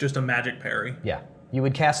parry. It's just a magic parry. Yeah. You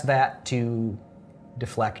would cast that to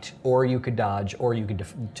deflect, or you could dodge, or you could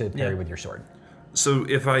to parry Yeah. with your sword. So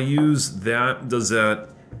if I use that, does that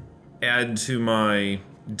add to my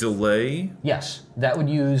delay? Yes. That would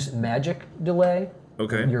use magic delay.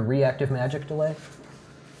 Okay. Your reactive magic delay.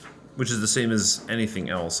 Which is the same as anything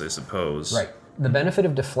else, I suppose. Right. The benefit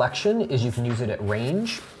of deflection is you can use it at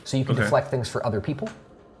range, so you can Okay. deflect things for other people.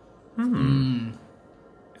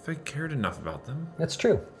 If I cared enough about them. That's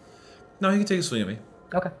true. No, he can take a swing at me.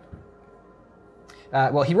 Okay.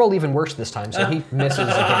 Well, he rolled even worse this time, so he misses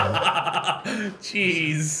again.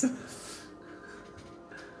 Jeez.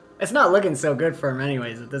 It's not looking so good for him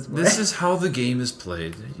anyways at this point. This is how the game is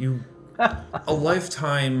played. A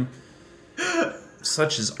lifetime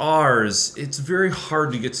such as ours, it's very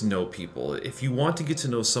hard to get to know people. If you want to get to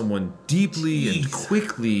know someone deeply and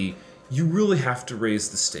quickly, you really have to raise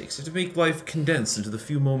the stakes. You have to make life condense into the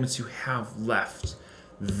few moments you have left.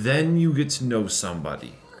 Then you get to know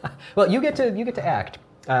somebody. Well, you get to act.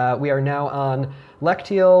 We are now on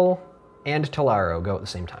Lectiel and Talaro go at the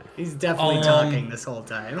same time. He's definitely talking this whole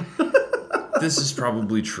time. This is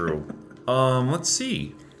probably true. Let's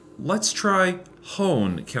see. Let's try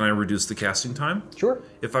Hone. Can I reduce the casting time? Sure.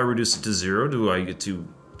 If I reduce it to 0, do I get to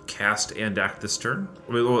cast and act this turn?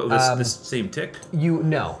 This same tick? You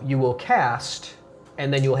will cast,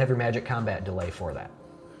 and then you will have your magic combat delay for that.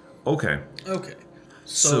 Okay. Okay.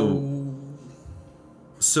 So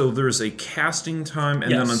So there's a casting time,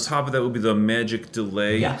 and then on Yes. top of that would be the magic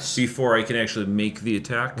delay Yes. before I can actually make the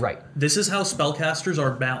attack. Right. This is how spellcasters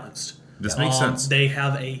are balanced. This makes sense. They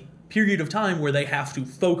have a period of time where they have to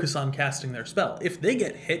focus on casting their spell. If they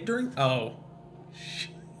get hit during... Oh.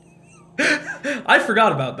 I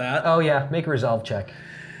forgot about that. Oh yeah, make a resolve check.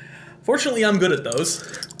 Fortunately, I'm good at those.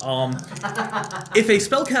 If a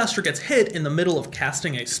spellcaster gets hit in the middle of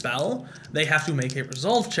casting a spell, they have to make a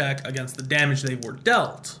resolve check against the damage they were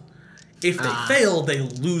dealt. If they fail, they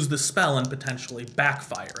lose the spell and potentially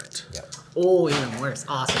backfire it. Yep. Oh, even worse.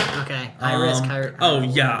 Awesome. Okay. High risk,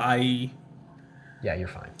 high Yeah, you're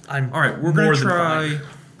fine. I'm All right, we're more going to than try fine.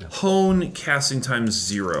 hone casting time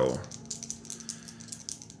 0.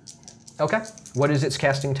 Okay. What is its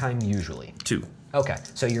casting time usually? 2. Okay,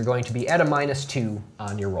 so you're going to be at a -2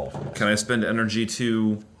 on your roll. Can I spend energy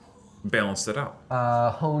to balance that out?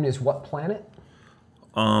 Hone is what planet?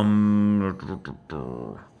 It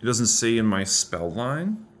doesn't say in my spell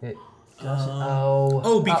line. It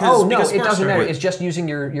doesn't. because no, it doesn't Spark matter. Wait. It's just using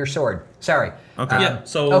your sword. Sorry. Okay. Yeah,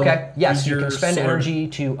 so... Okay. Yes, use you your can spend sword. energy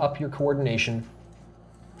to up your coordination.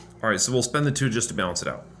 All right, so we'll spend the 2 just to balance it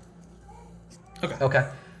out. Okay. Okay.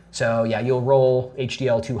 So yeah, you'll roll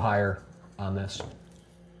HDL 2 higher on this.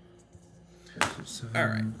 All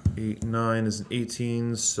right. 8, 9 is an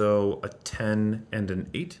 18, so a 10 and an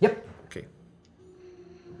 8? Yep. Okay.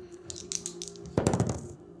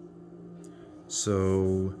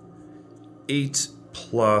 So 8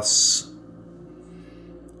 plus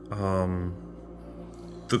the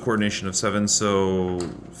coordination of 7, so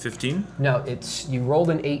 15 No, it's you rolled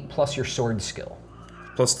an 8 plus your sword skill.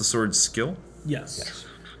 plus the sword skill. Yes.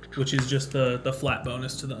 Which is just the flat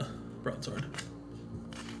bonus to the broadsword.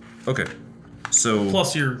 Okay. So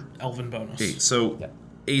Plus your elven bonus. 8. So Yep.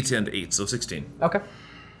 8 and 8, so 16. Okay.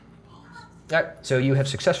 All right. So you have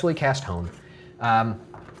successfully cast Hone.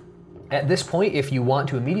 At this point, if you want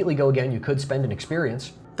to immediately go again, you could spend an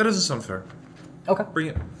experience. That doesn't sound fair. Okay. Bring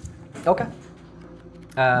it. Okay.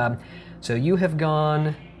 So you have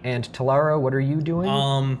gone, and Talara, what are you doing?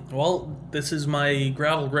 Well, this is my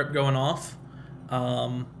gravel grip going off.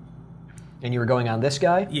 And you were going on this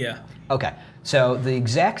guy? Yeah. Okay. So the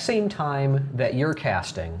exact same time that you're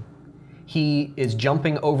casting, he is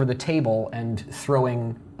jumping over the table and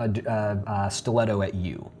throwing a stiletto at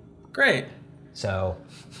you. Great. So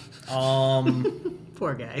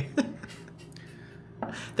Poor guy.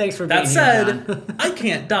 Thanks for being That here, John. said, I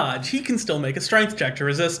can't dodge. He can still make a strength check to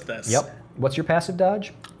resist this. Yep. What's your passive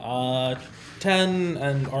dodge? 10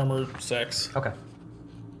 and armor 6. Okay.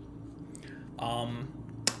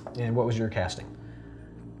 And what was your casting?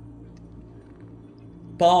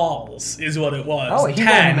 Balls is what it was. Oh, he 10.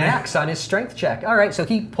 went max on his strength check. All right, so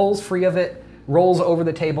he pulls free of it, rolls over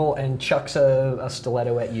the table, and chucks a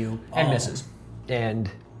stiletto at you and misses.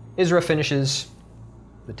 And Isra finishes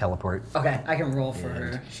the teleport. Okay, I can roll for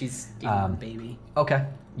her. She's a baby. Okay.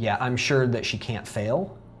 Yeah, I'm sure that she can't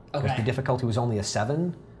fail. Because Okay. the difficulty was only a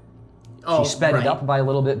 7. Oh, She sped right. it up by a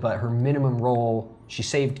little bit, but her minimum roll, she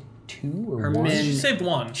saved 2 or Her 1? She saved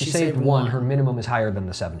 1. She saved 1. Her minimum is higher than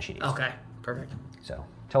the 7 she needs. Okay, perfect. So,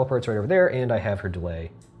 teleport's right over there, and I have her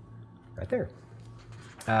delay right there.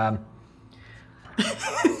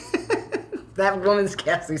 That woman's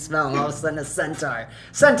casting spell, and all of a sudden a centaur.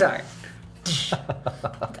 Centaur!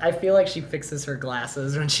 I feel like she fixes her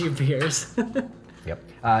glasses when she appears. Yep.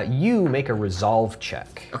 You make a resolve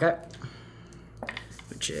check. Okay.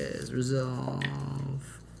 Which is resolve.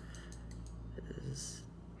 Is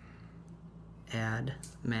add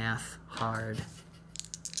math hard.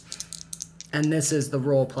 And this is the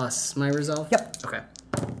roll plus my resolve? Yep. Okay.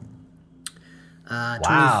 Wow.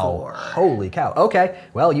 24. Holy cow. Okay.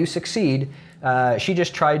 Well, you succeed. She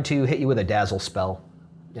just tried to hit you with a dazzle spell,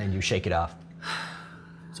 and you shake it off.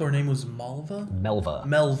 So her name was Malva? Melva.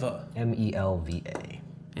 Melva. Melva.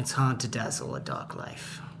 It's hard to dazzle a dark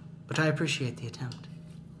life, but I appreciate the attempt.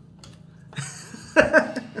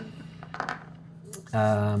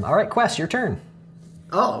 All right, Quest, your turn.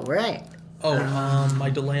 Oh, right. Oh, my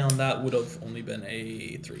delay on that would have only been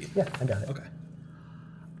a 3. Yeah, I got it. Okay.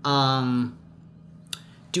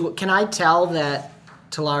 Can I tell that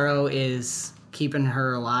Talaro is keeping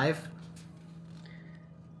her alive?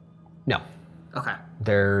 No. Okay.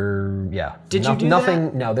 Yeah. Did you do nothing?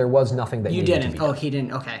 that? No, there was nothing that You needed didn't. to be done. He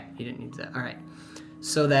didn't. Okay, he didn't need that. All right.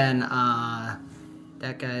 So then,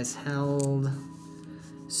 that guy's held.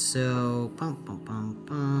 So,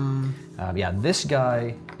 Yeah, this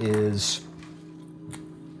guy is.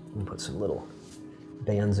 Let me put some little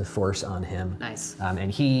bands of force on him. Nice. And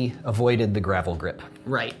he avoided the gravel grip.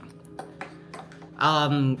 Right.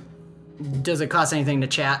 Does it cost anything to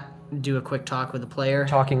chat do a quick talk with the player?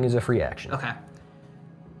 Talking is a free action. Okay.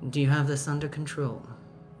 Do you have this under control?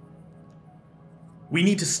 We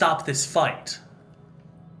need to stop this fight.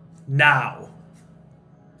 Now.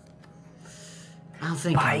 I'll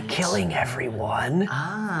think By on this. killing everyone.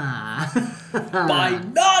 By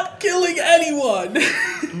not killing anyone.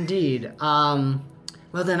 Indeed.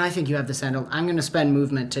 Well, then I think you have this handled. I'm going to spend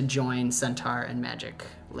movement to join Centaur and Magic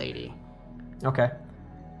Lady. Okay.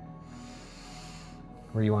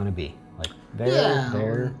 Where do you want to be? Like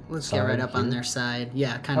there? Let's get right up on their side.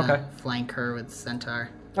 Yeah, kind of Okay. flank her with Centaur.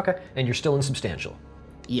 Okay. And you're still insubstantial.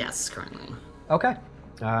 Yes, currently. Okay.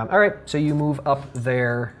 All right. So you move up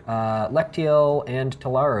there, Lectiel and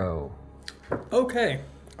Talaro. Okay.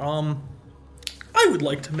 I would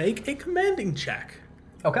like to make a commanding check.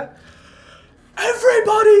 Okay.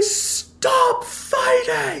 Everybody stop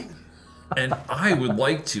fighting! And I would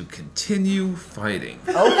like to continue fighting.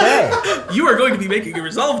 Okay. You are going to be making a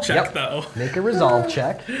resolve check, Yep. though. Make a resolve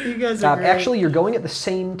check. You guys are great. Actually, you're going at the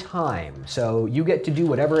same time, so you get to do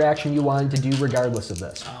whatever action you want to do regardless of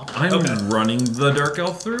this. I'm running the Dark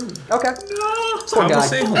Elf through. Okay. How guy. to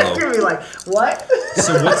say hello. You're gonna be like, what?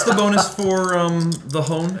 So what's the bonus for the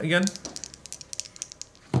hone again?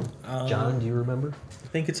 John, do you remember? I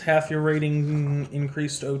think it's half your rating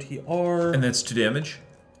increased OTR. And that's 2 damage.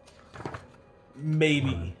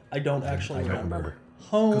 Maybe. I don't actually remember. remember.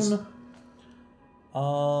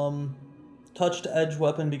 Hone. Touched edge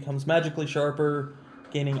weapon becomes magically sharper,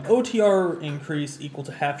 gaining OTR increase equal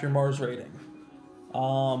to half your Mars rating.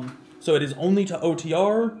 So it is only to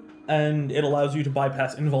OTR, and it allows you to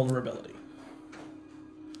bypass invulnerability.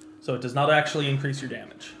 So it does not actually increase your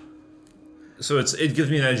damage. So it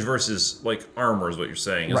gives me an edge versus like armor is what you're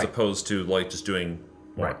saying, as Right. opposed to like just doing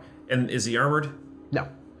more. Right. And is he armored? No.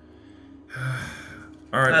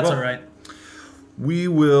 All right. That's well, alright. We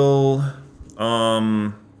will.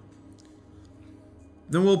 Then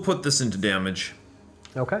we'll put this into damage.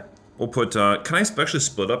 Okay. We'll put. Can I actually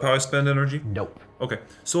split up how I spend energy? Nope. Okay.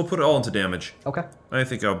 So we'll put it all into damage. Okay. I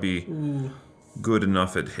think I'll be good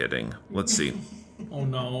enough at hitting. Let's see. Oh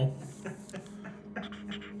no.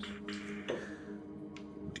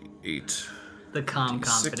 8. The calm D6.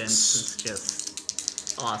 confidence is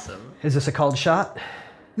just awesome. Is this a called shot?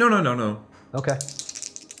 No. Okay.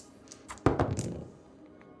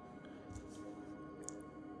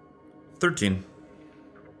 $13.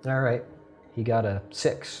 All right. He got a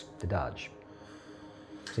 6 to dodge.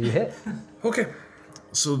 So you hit. Okay.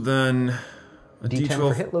 So then a D10 D12.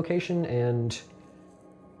 for hit location, and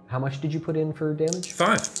how much did you put in for damage?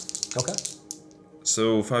 5. Okay.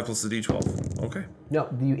 So 5 plus the D12. Okay. No,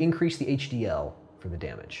 you increase the HDL for the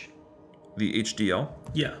damage. The HDL.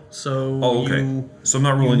 Yeah, so Oh, okay. you So I'm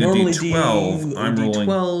not rolling a normally D12. do a I'm rolling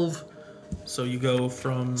D12, so you go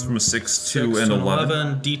from from a 6 6 to an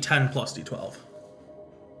 11. D10 plus D12.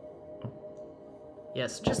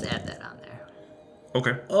 Yes, just add that on there.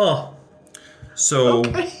 Okay. Oh, So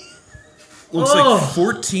looks Oh. like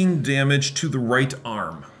 14 damage to the right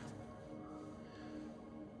arm.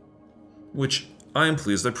 Which I am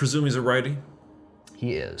pleased. I presume he's a righty.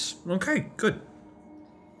 He is. Okay, good.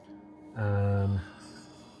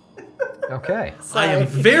 Okay. I am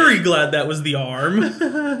very glad that was the arm.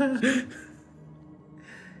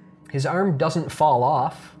 His arm doesn't fall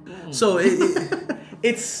off. So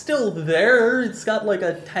it's still there. It's got like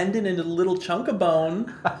a tendon and a little chunk of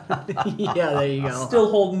bone Yeah, there you go. still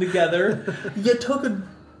holding together. You took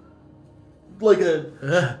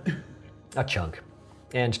A chunk.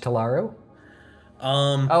 And Talaro?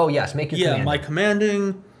 um Oh, yes, make your yeah, command. my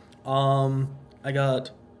commanding I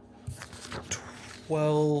got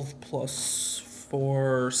 12 plus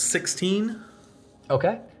 4 16.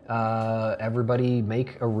 Okay. Everybody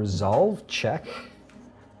make a resolve check.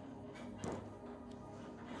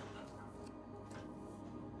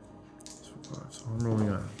 So I'm rolling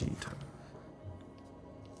a D10.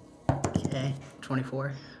 Okay,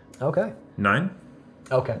 24. Okay. 9?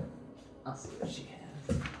 Okay. I'll see what she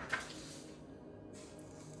has.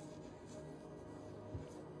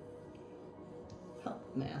 Oh,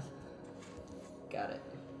 math. Got it.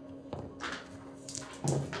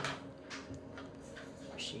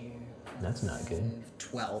 Sheer. That's not good.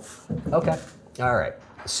 12. Okay. All right.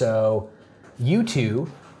 So you two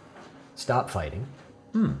stop fighting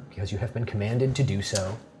because you have been commanded to do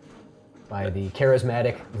so by the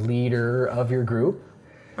charismatic leader of your group.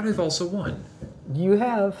 But I've also won. You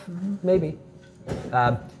have, maybe.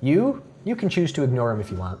 You can choose to ignore him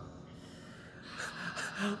if you want.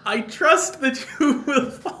 I trust that you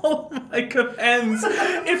will follow my commands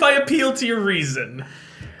if I appeal to your reason.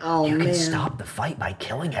 Oh, man. Stop the fight by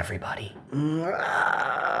killing everybody.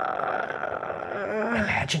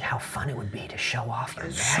 Imagine how fun it would be to show off your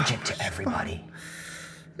magic to everybody.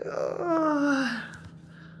 All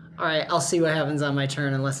right, I'll see what happens on my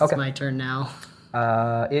turn, unless it's my turn now.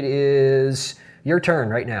 It is your turn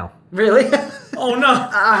right now. Really? Oh no!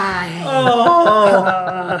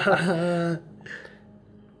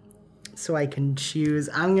 So I can choose.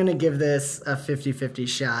 I'm going to give this a 50-50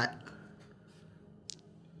 shot.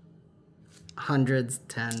 Hundreds,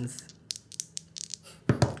 tens,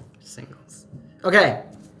 singles. Okay.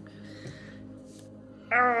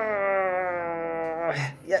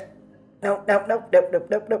 Yeah. Nope.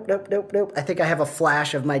 I think I have a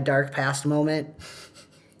flash of my dark past moment.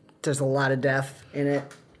 There's a lot of death in it.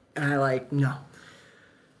 And no.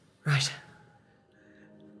 Right.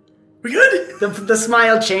 We good? The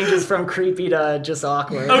smile changes from creepy to just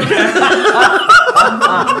awkward. Okay.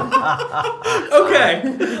 Okay.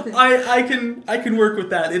 I can work with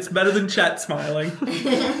that. It's better than Chet smiling.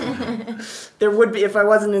 There would be, if I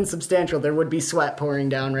wasn't insubstantial, there would be sweat pouring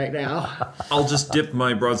down right now. I'll just dip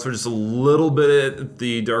my broadsword just a little bit at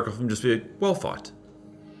the dark elf and just be like, well fought.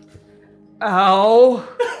 Ow!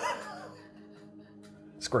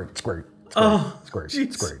 Squirt. Oh, Squirt.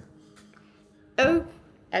 jeez. Squirt. Oh,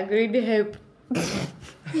 I'm going to hope.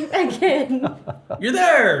 Again. You're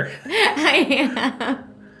there. I am.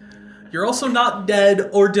 You're also not dead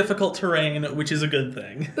or difficult terrain, which is a good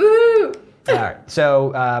thing. Ooh. All right.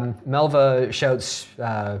 So Melva shouts,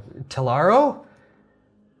 Telaro?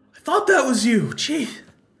 I thought that was you. Gee.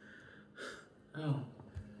 Oh.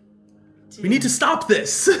 We need to stop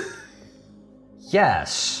this.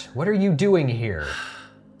 Yes. What are you doing here?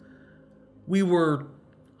 We were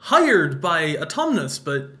hired by Autumnus,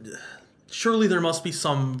 but surely there must be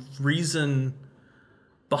some reason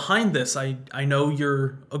behind this. I know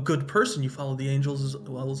you're a good person. You follow the angels as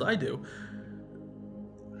well as I do.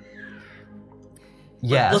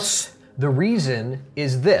 Yes. The reason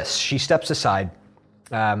is this. She steps aside,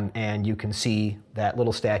 and you can see that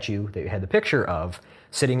little statue that you had the picture of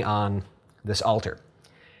sitting on this altar.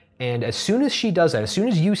 And as soon as she does that, as soon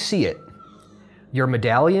as you see it, your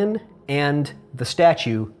medallion and the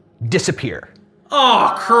statue disappear.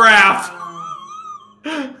 Oh, crap.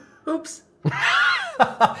 Oops.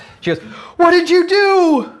 She goes, "What did you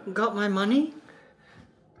do?" Got my money?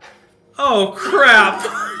 Oh, crap.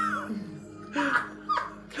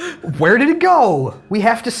 "Where did it go? We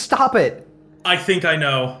have to stop it." I think I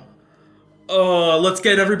know. Let's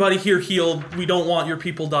get everybody here healed. We don't want your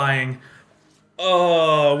people dying.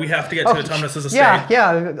 We have to get to Autumnus's estate.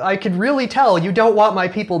 Yeah, I could really tell you don't want my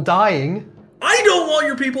people dying. I don't want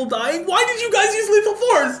your people dying. Why did you guys use lethal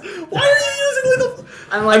force? Why are you using lethal?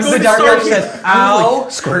 I'm like, going the to dark start elf heal- says, ow.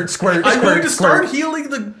 Squirt. I'm going to start healing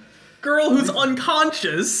the girl who's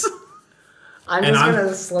unconscious. I'm just going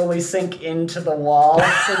to slowly sink into the wall.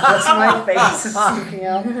 So just my face is sinking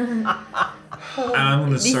out. And I'm going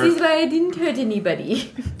to This start. is why I didn't hurt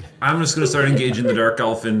anybody. I'm just going to start engaging the dark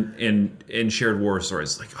elf in shared war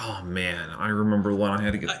stories. Like, oh man, I remember when I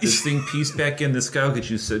had to get this thing pieced back in. This guy will get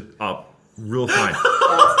you set up real fine,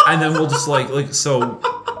 and then we'll just so.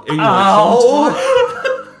 Are you like,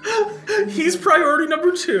 He's priority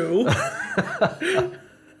number 2.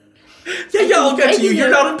 Yeah, I'll get to you. You're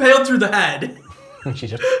not impaled through the head. She's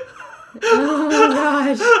just Oh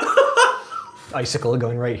gosh. icicle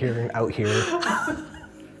going right here and out here.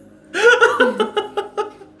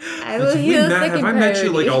 I will heal second have I met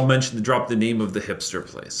you? priority. I'll drop the name of the hipster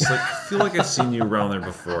place. I feel like I've seen you around there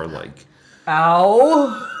before.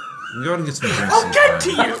 Ow! We gotta get some drinks. I'll get to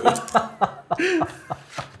you.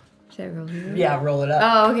 Should I roll here? Yeah, roll it up.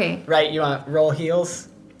 Oh, okay. Right, you want roll heals?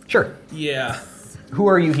 Sure. Yeah. Who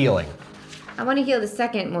are you healing? I want to heal the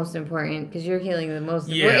second most important because you're healing the most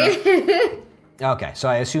Yeah. important. Okay, so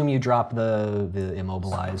I assume you drop the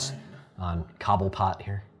immobilize on Cobblepot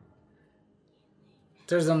here.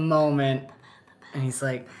 There's a moment, and he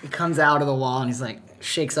comes out of the wall, and he's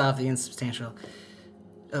shakes off the insubstantial.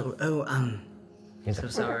 He's So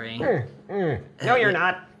like, sorry. no, you're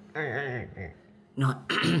not. No,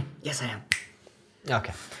 yes I am.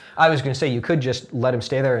 Okay. I was going to say you could just let him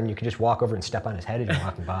stay there and you could just walk over and step on his head as you're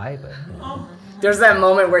walking by, but you know. There's that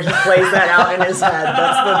moment where he plays that out in his head.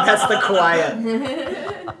 That's the quiet.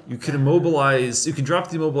 You can immobilize. You can drop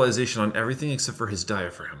the immobilization on everything except for his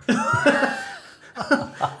diaphragm.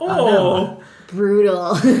 Oh.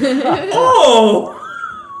 Brutal. Oh.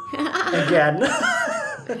 Again.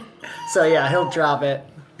 So yeah, he'll drop it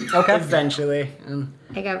Okay. eventually.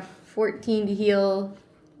 I got 14 to heal.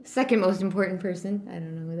 Second most important person. I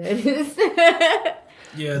don't know who that is.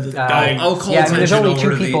 Yeah, the guy. I'll call Yeah, I mean, there's attention only over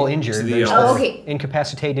 2 to people the, injured. to the There's elf. Oh, okay.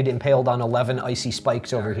 incapacitated, impaled on 11 icy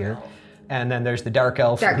spikes over here. And then there's the dark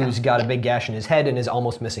elf Dark who's elf, got a big gash in his head and is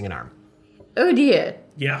almost missing an arm. Oh dear.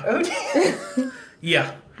 Yeah.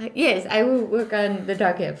 Yeah. Yes, I will work on the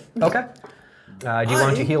dark elf. Okay. Do you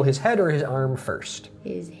want to heal his head or his arm first?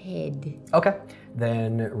 His head. Okay.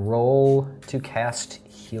 Then roll to cast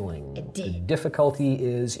healing. did. The difficulty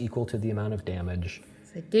is equal to the amount of damage.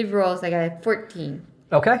 So I did roll, so I got a 14.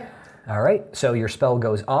 Okay. All right. So your spell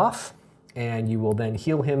goes off, and you will then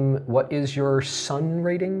heal him. What is your sun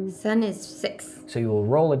rating? Sun is 6. So you will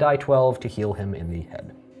roll a die 12 to heal him in the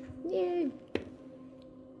head. Yay.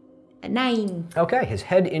 A 9. Okay. His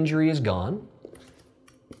head injury is gone.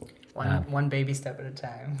 One baby step at a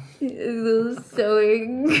time.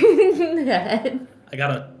 Sewing that. I got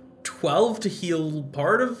a 12 to heal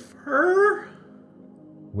part of her.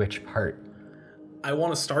 Which part? I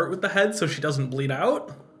want to start with the head so she doesn't bleed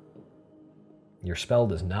out. Your spell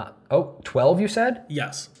does not. Oh, 12 you said?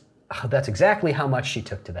 Yes. Oh, that's exactly how much she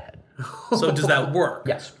took to the head. So does that work?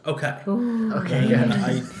 Yes. Okay. Okay, good.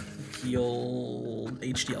 I heal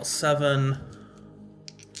HDL 7.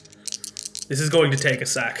 This is going to take a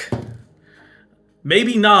sec.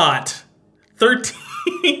 Maybe not.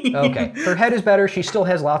 13. Okay. Her head is better. She still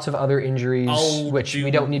has lots of other injuries, which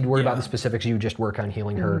we don't need to worry about the yeah. specifics. You just work on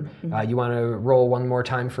healing her. You want to roll one more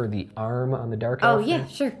time for the arm on the dark elf? Oh, yeah,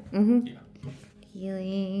 sure. Mm-hmm.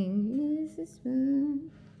 Healing. This is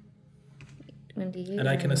 28. And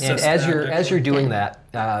I can assist And that. as you're doing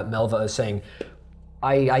that, Melva is saying,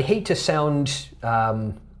 I hate to sound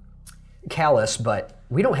callous, but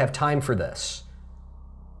we don't have time for this.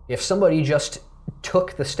 If somebody just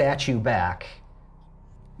took the statue back,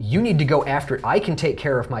 you need to go after it. I can take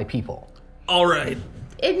care of my people. All right.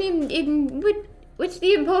 I mean, what's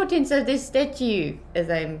the importance of this statue? As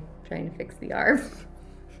I'm trying to fix the arm.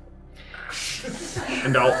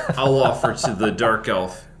 And I'll offer to the dark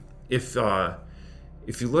elf, if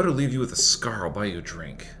you let her leave you with a scar, I'll buy you a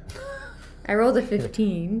drink. I rolled a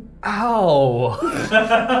 15. Oh.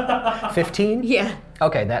 15? Yeah.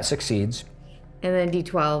 Okay, that succeeds. And then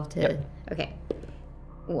D12 to... Okay.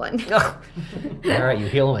 1. All right, you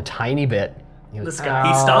heal him a tiny bit. He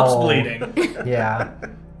stops bleeding. Yeah.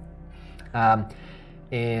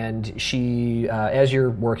 And she, as you're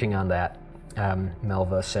working on that,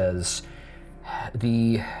 Melva says,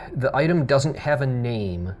 the item doesn't have a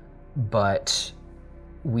name, but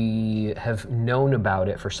we have known about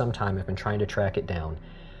it for some time. I've been trying to track it down.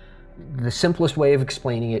 The simplest way of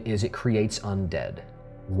explaining it is it creates undead.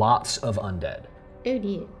 Lots of undead. Oh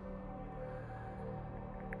dear.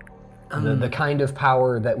 The kind of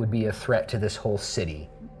power that would be a threat to this whole city.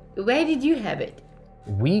 Where did you have it?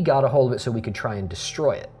 We got a hold of it so we could try and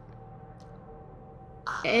destroy it.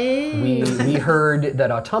 Oh. We heard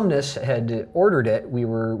that Autumnus had ordered it.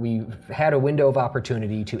 We had a window of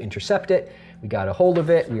opportunity to intercept it. We got a hold of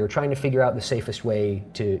it. We were trying to figure out the safest way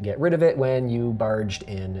to get rid of it when you barged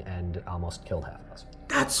in and almost killed half of us.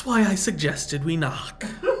 That's why I suggested we knock.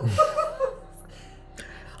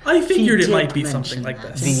 I figured it might be something like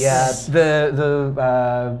this.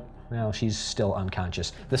 Well, she's still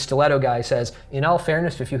unconscious. The stiletto guy says, in all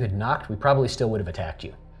fairness, if you had knocked, we probably still would have attacked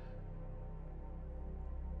you.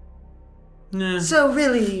 Nah. So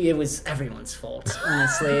really, it was everyone's fault.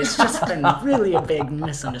 Honestly, it's just been really a big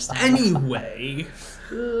misunderstanding. Anyway,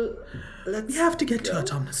 we have to get to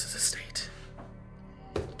Autumnus' estate.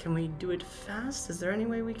 Can we do it fast? Is there any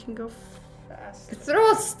way we can go fast?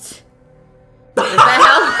 Thrust! Does that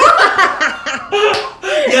help?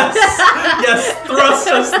 Yes, thrust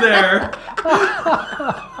us there.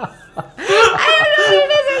 I don't know what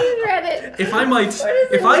it is, I just read it. If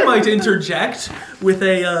I might interject with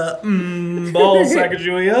a ball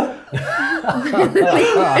Sacagawea.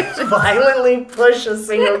 Violently push a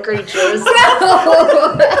single creature.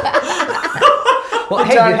 Well,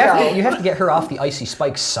 hey, you have to get her off the icy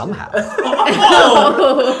spikes somehow.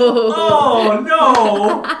 Oh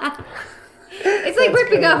no! It's like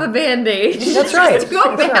ripping off a bandage. That's right. Just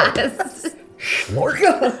go fast.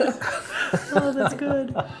 Oh, that's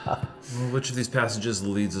good. Well, which of these passages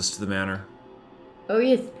leads us to the manor? Oh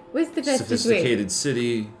yes. What's the best way? Sophisticated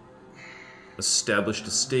city, established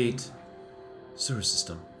estate, sewer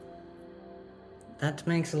system. That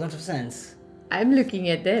makes a lot of sense. I'm looking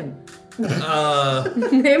at them.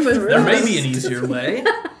 There There may be an easier way.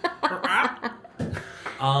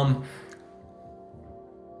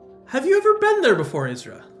 Have you ever been there before,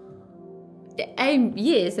 Isra?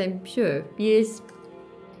 Yes, I'm sure. Yes.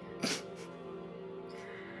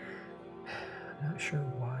 Not sure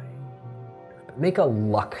why. Make a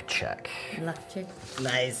luck check. Luck check.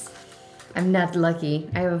 Nice. I'm not lucky.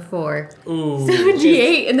 I have a 4. Ooh.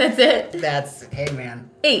 78, and that's it. That's, hey man.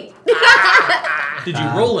 8. Did you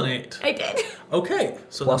roll an 8? I did. Okay,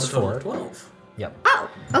 so Plus that's a total 4. of 12. Yep. Oh,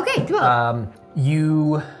 okay, 12.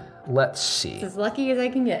 You, let's see. As lucky as I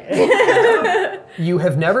can get. You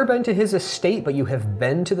have never been to his estate, but you have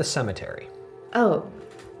been to the cemetery. Oh.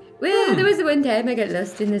 Well, there was the one time I got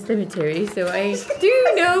lost in the cemetery, so I do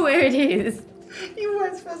know where it is. You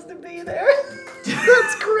weren't supposed to be there.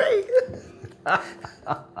 That's great.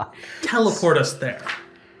 Teleport us there.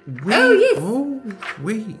 Oh, yes. Oh,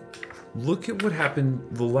 wait. Look at what happened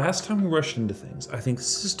the last time we rushed into things. I think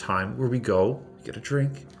this is time where we go, we get a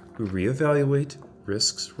drink, we reevaluate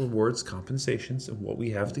risks, rewards, compensations, and what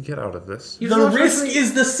we have to get out of this. The risk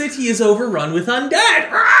is the city is overrun with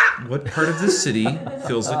undead. What part of the city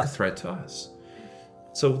feels like a threat to us?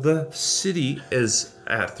 So the city is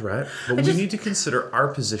at threat, but we need to consider our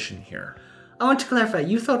position here. I want to clarify.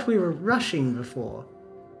 You thought we were rushing before.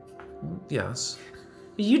 Yes.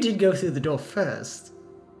 You did go through the door first.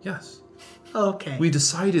 Yes. Okay. We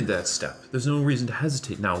decided that step. There's no reason to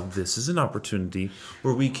hesitate. Now, this is an opportunity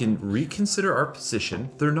where we can reconsider our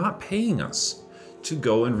position. They're not paying us to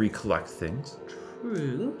go and recollect things.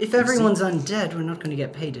 True. If everyone's undead, we're not going to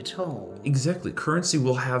get paid at all. Exactly. Currency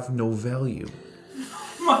will have no value.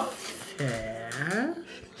 Fair.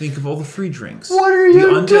 Think of all the free drinks. What are you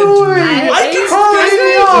undead doing? I'm gonna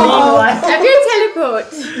teleport.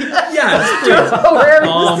 Yes, We're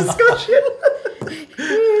having this discussion.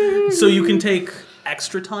 So you can take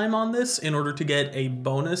extra time on this in order to get a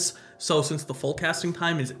bonus. So since the full casting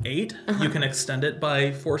time is 8, you can extend it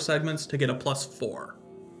by 4 segments to get a +4.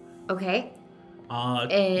 Okay.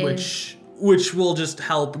 Which will just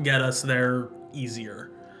help get us there easier.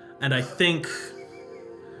 And I think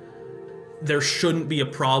there shouldn't be a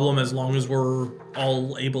problem as long as we're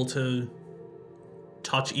all able to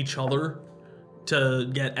touch each other to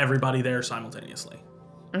get everybody there simultaneously.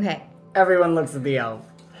 Okay. Everyone looks at the elf.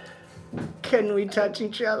 Can we touch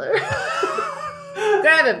each other?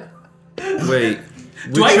 Grab him. Wait.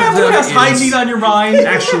 Do I have to cast hide meat on your mind?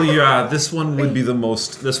 Actually, this one would be the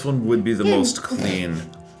most. This one would be the most clean.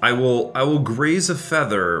 I will graze a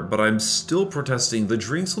feather, but I'm still protesting. The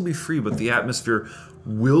drinks will be free, but the atmosphere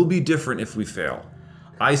will be different if we fail.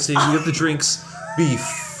 I say we get the drinks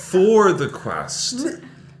before the quest.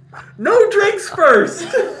 No drinks first.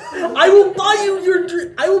 I will buy you your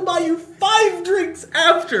drink. I will buy you 5 drinks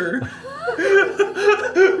after.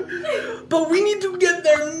 But we need to get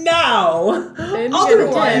there now.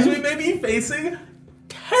 Otherwise, we may be facing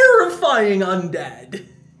terrifying undead.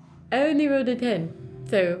 I only rolled a 10,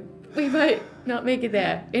 so we might not make it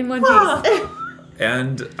there in one piece.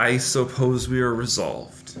 And I suppose we are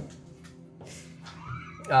resolved.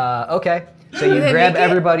 Okay. So you Did I grab make it?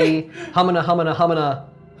 everybody, humana.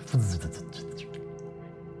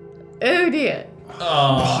 Oh dear.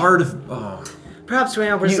 Part of. Perhaps we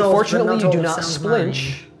are You, resolved. fortunately, but you do all not sounds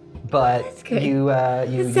flinch, but good. you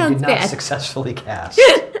did sounds not bad. successfully cast.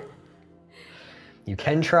 You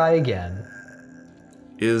can try again.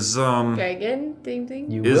 Is Dragon, same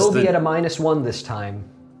thing. You Is will be the- at a -1 this time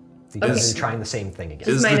because Is- you're trying the same thing again.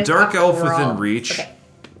 is the minus dark elf overall. within reach? Okay.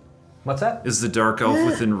 What's that? Is the dark elf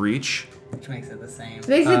within reach? Which makes it the same.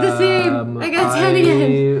 Makes it the same. I got 10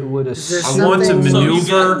 again. I would there assume. I want to Something- So you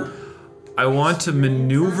maneuver. I want to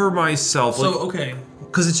maneuver myself. So okay.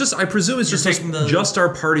 Because it's just. I presume it's just taking the- just our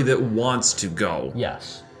party that wants to go.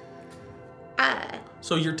 Yes.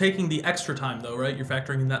 So you're taking the extra time though, right? You're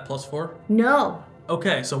factoring in that +4. No.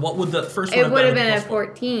 Okay. So what would the first one It have would have been? been a with +4?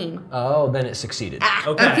 14. Oh, then it succeeded.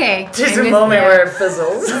 Okay. Okay. There's I a missed moment that. where it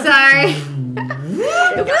fizzles. Sorry.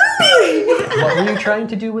 What were you trying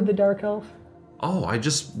to do with the dark elf? Oh, I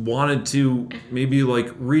just wanted to maybe like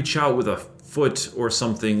reach out with a foot or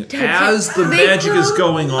something it. as the They magic is don't-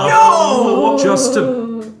 going on, just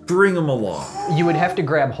to bring him along. You would have to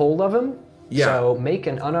grab hold of him. Yeah. So make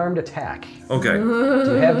an unarmed attack. Okay, Do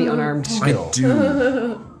you have the unarmed I skill?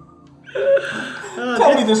 do.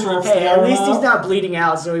 Call me this rough. Hey, at least he's not bleeding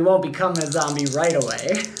out, so he won't become a zombie right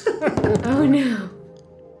away. Oh no.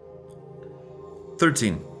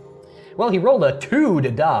 13. Well, he rolled a 2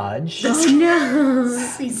 to dodge. Oh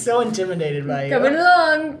no. He's so intimidated by you. Coming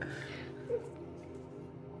along.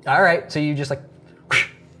 All right, so you just like,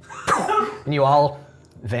 and you all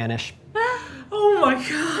vanish. Oh my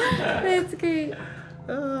god. That's great.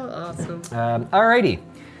 Oh, awesome. Alrighty,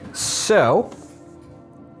 so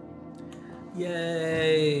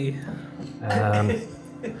Yay. um,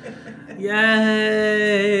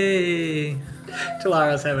 Yay.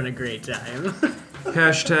 Talara's having a great time.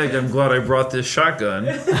 Hashtag I'm glad I brought this shotgun.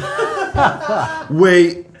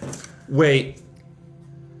 Wait.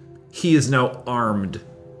 He is now armed.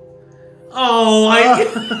 Oh,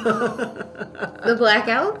 The black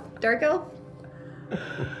elf? Dark elf?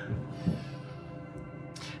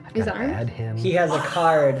 His Gotta arm? add him. He has a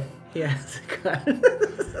card. His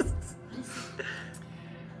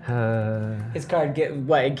card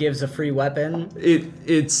it gives a free weapon.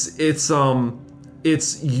 It's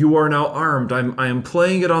you are now armed. I am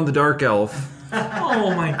playing it on the Dark Elf,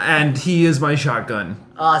 Oh my. and he is my shotgun.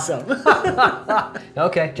 Awesome.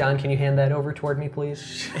 Okay, John, can you hand that over toward me,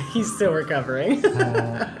 please? He's still recovering.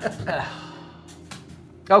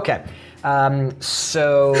 Okay.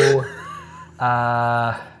 So,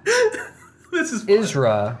 This is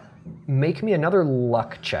Isra, make me another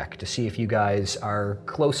luck check to see if you guys are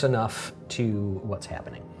close enough to what's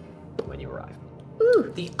happening when you arrive.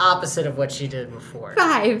 The opposite of what she did before.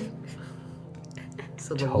 5.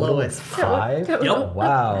 So the Total lowest. 5? Yep.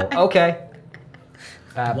 Wow. Okay.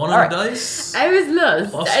 one all on right. the dice. I was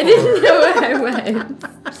lost. Plus I 4. didn't know where I went.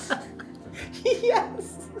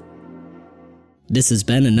 Yes. This has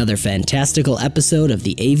been another fantastical episode of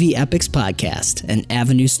the AV Epics Podcast, an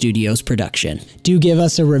Avenue Studios production. Do give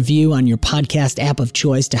us a review on your podcast app of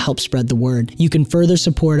choice to help spread the word. You can further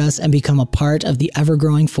support us and become a part of the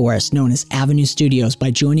ever-growing forest known as Avenue Studios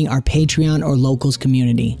by joining our Patreon or Locals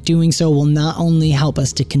community. Doing so will not only help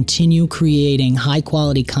us to continue creating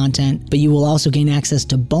high-quality content, but you will also gain access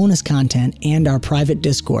to bonus content and our private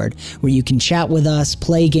Discord, where you can chat with us,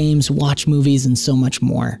 play games, watch movies, and so much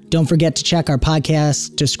more. Don't forget to check our podcast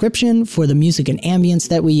description for the music and ambience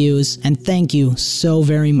that we use, and thank you so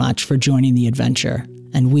very much for joining the adventure,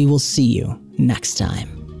 and we will see you next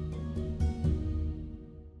time.